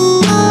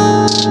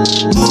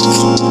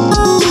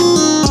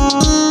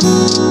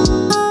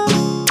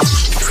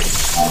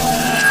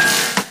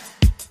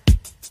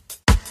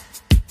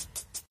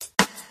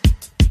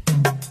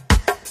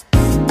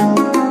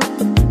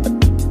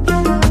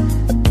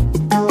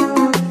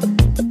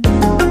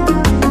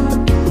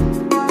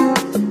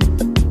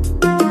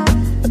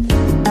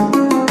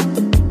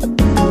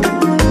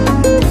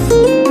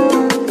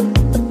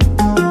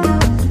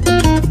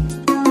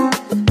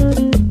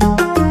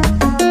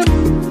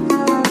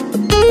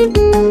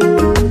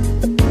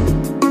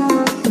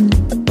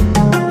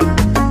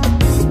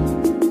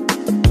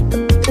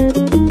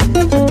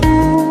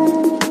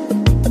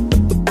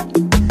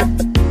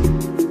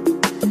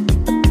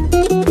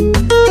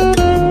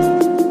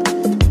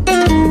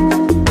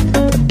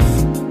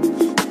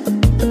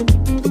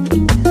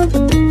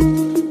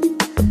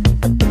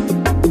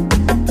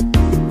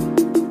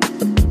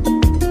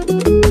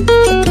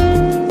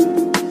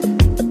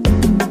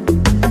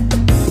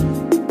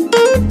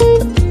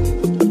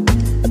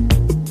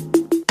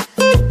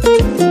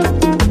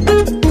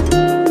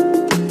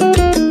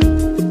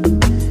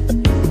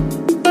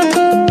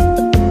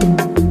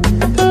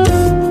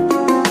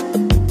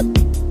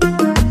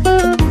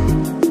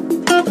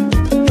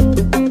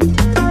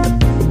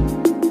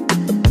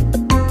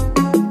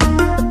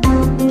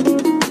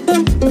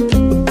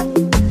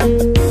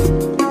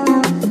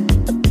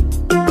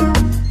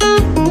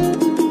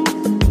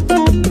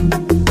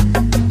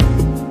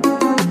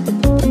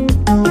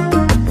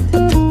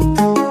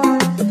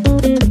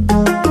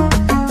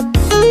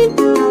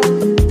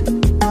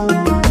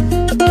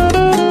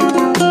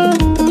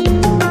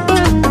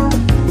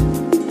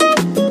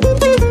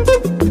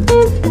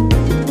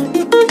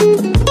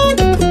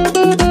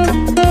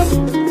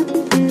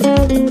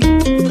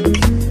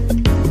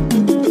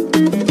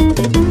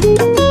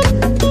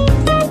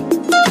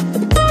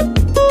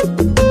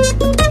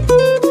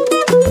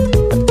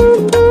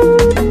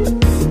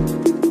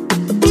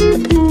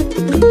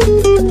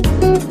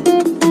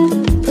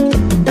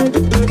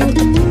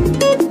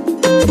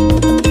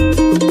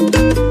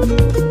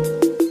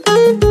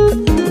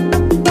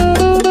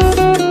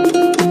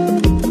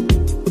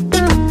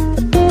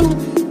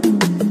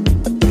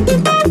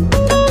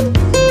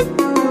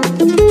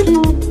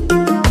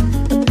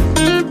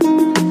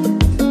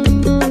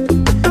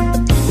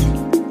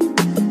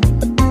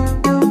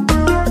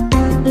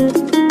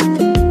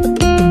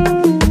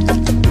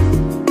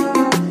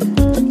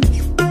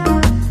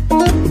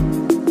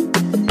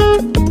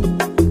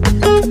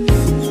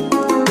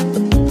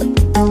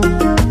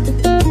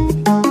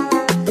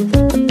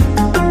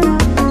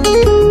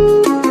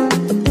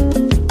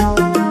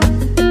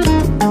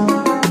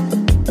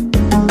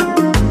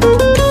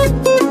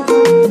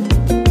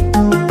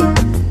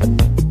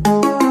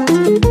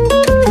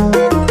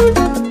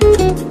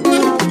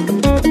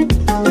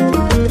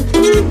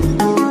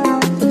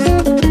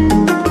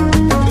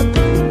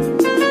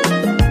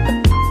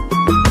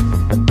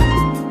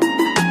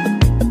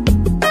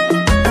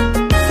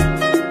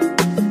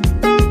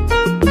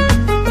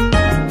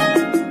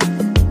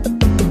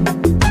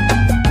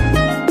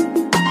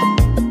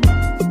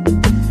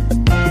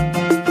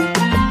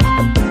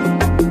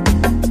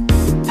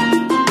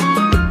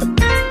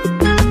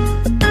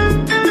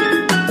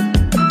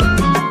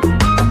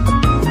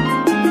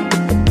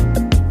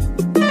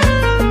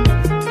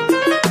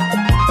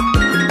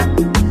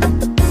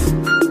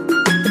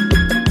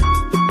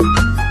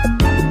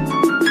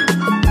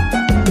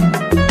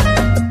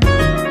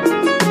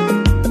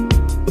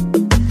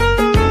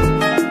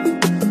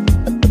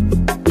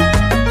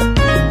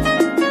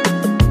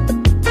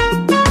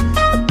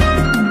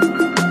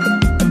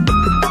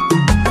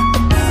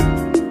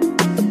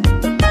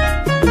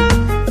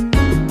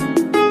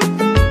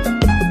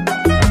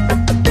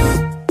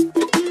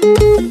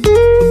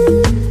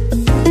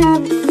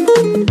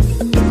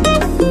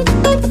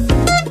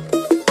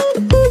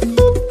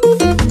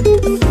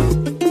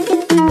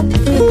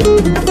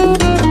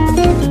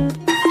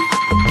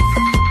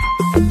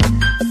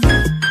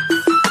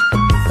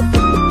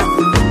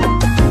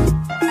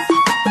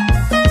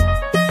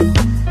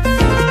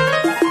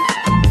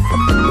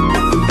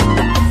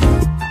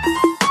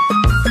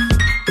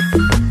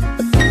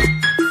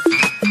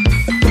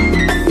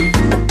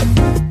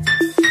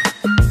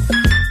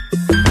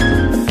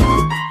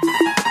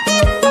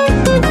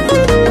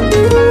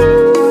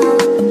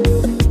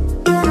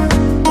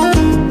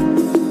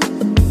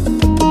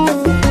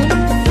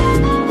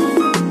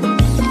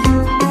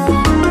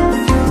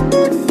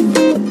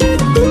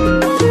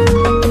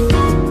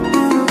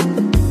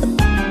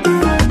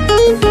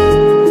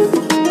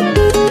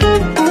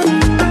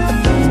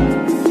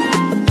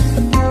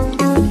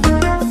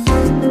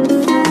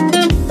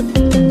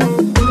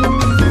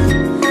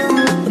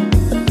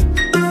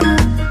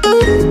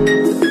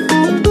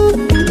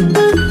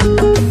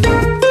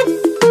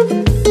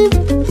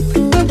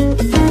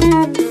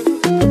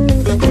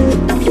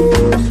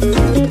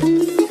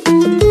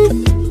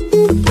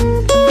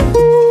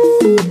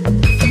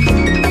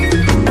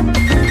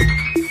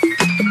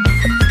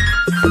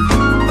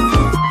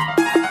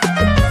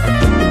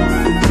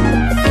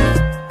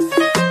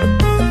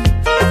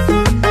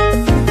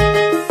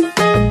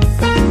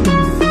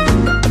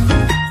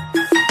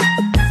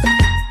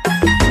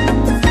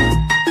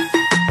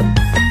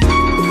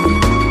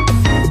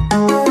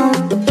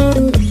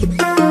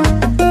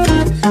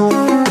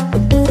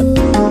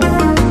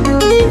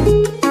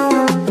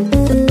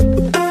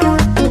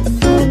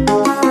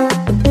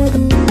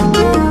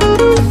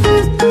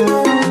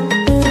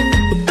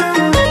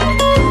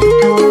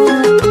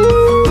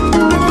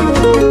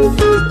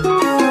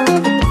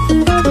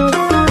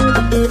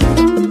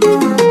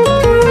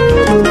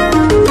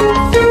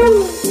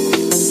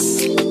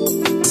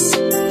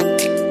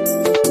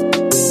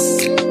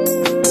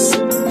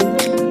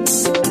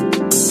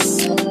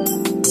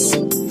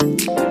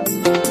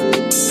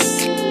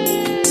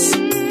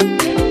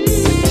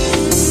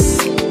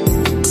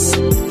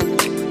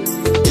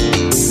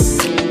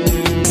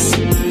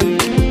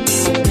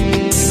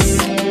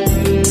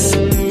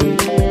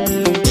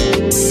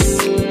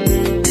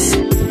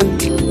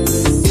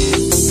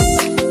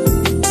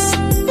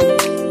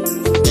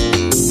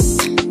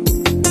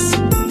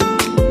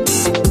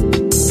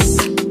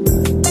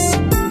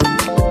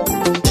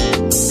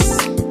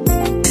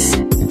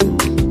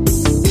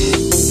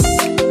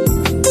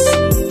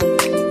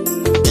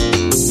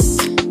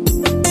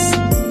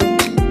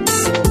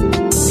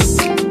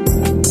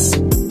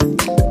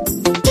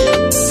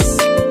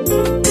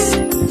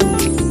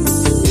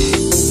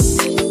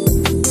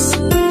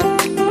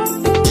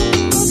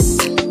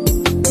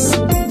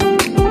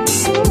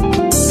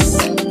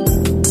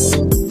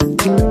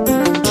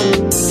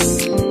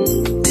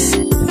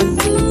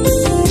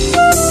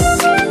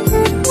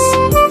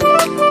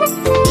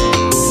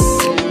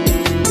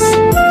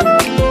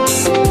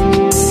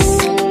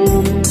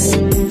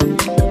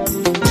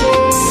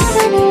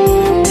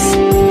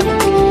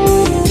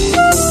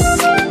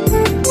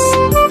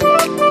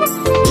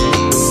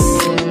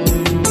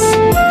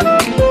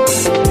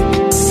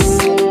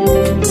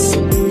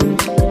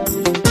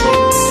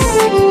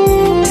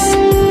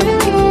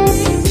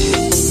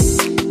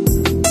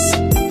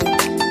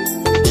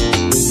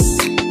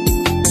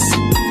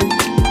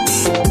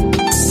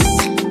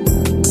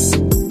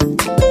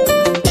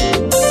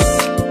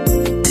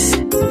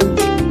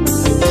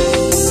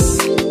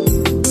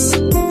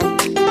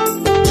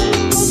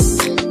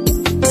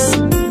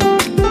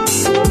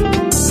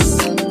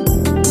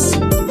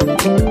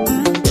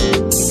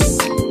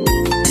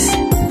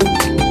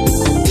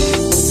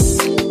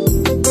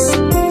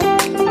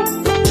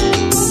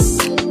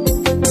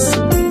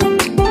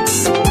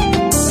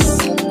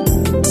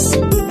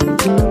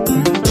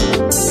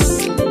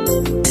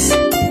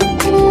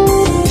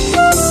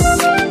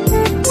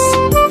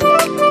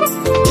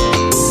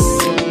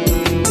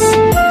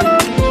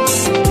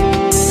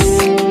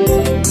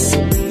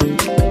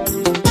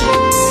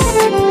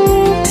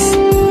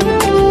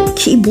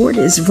 keyboard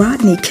is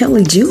Rodney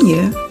Kelley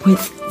Jr.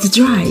 with The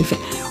Drive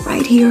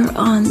right here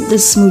on the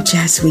Smooth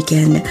Jazz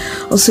Weekend.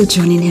 Also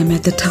joining him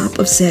at the top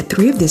of set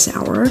 3 of this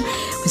hour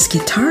was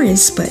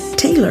guitarist Spud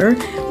Taylor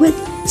with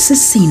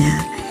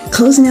Sassina.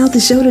 Closing out the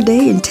show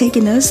today and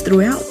taking us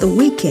throughout the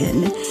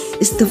weekend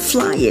is the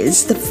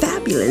flyest, the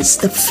fabulous,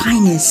 the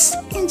finest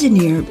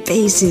engineer,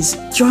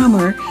 bassist,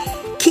 drummer,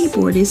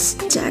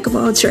 keyboardist, jack of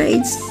all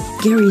trades,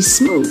 Gerry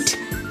Smoot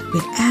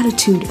with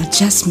Attitude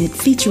Adjustment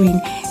featuring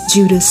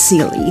Judah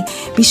Seeley.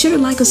 Be sure to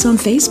like us on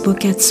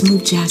Facebook at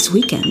Smooth Jazz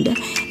Weekend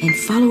and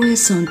follow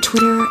us on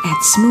Twitter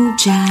at Smooth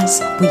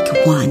Jazz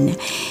Week 1.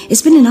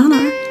 It's been an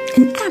honor,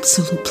 an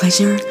absolute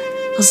pleasure.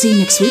 I'll see you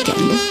next weekend.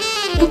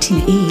 I'm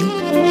Tina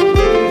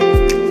E.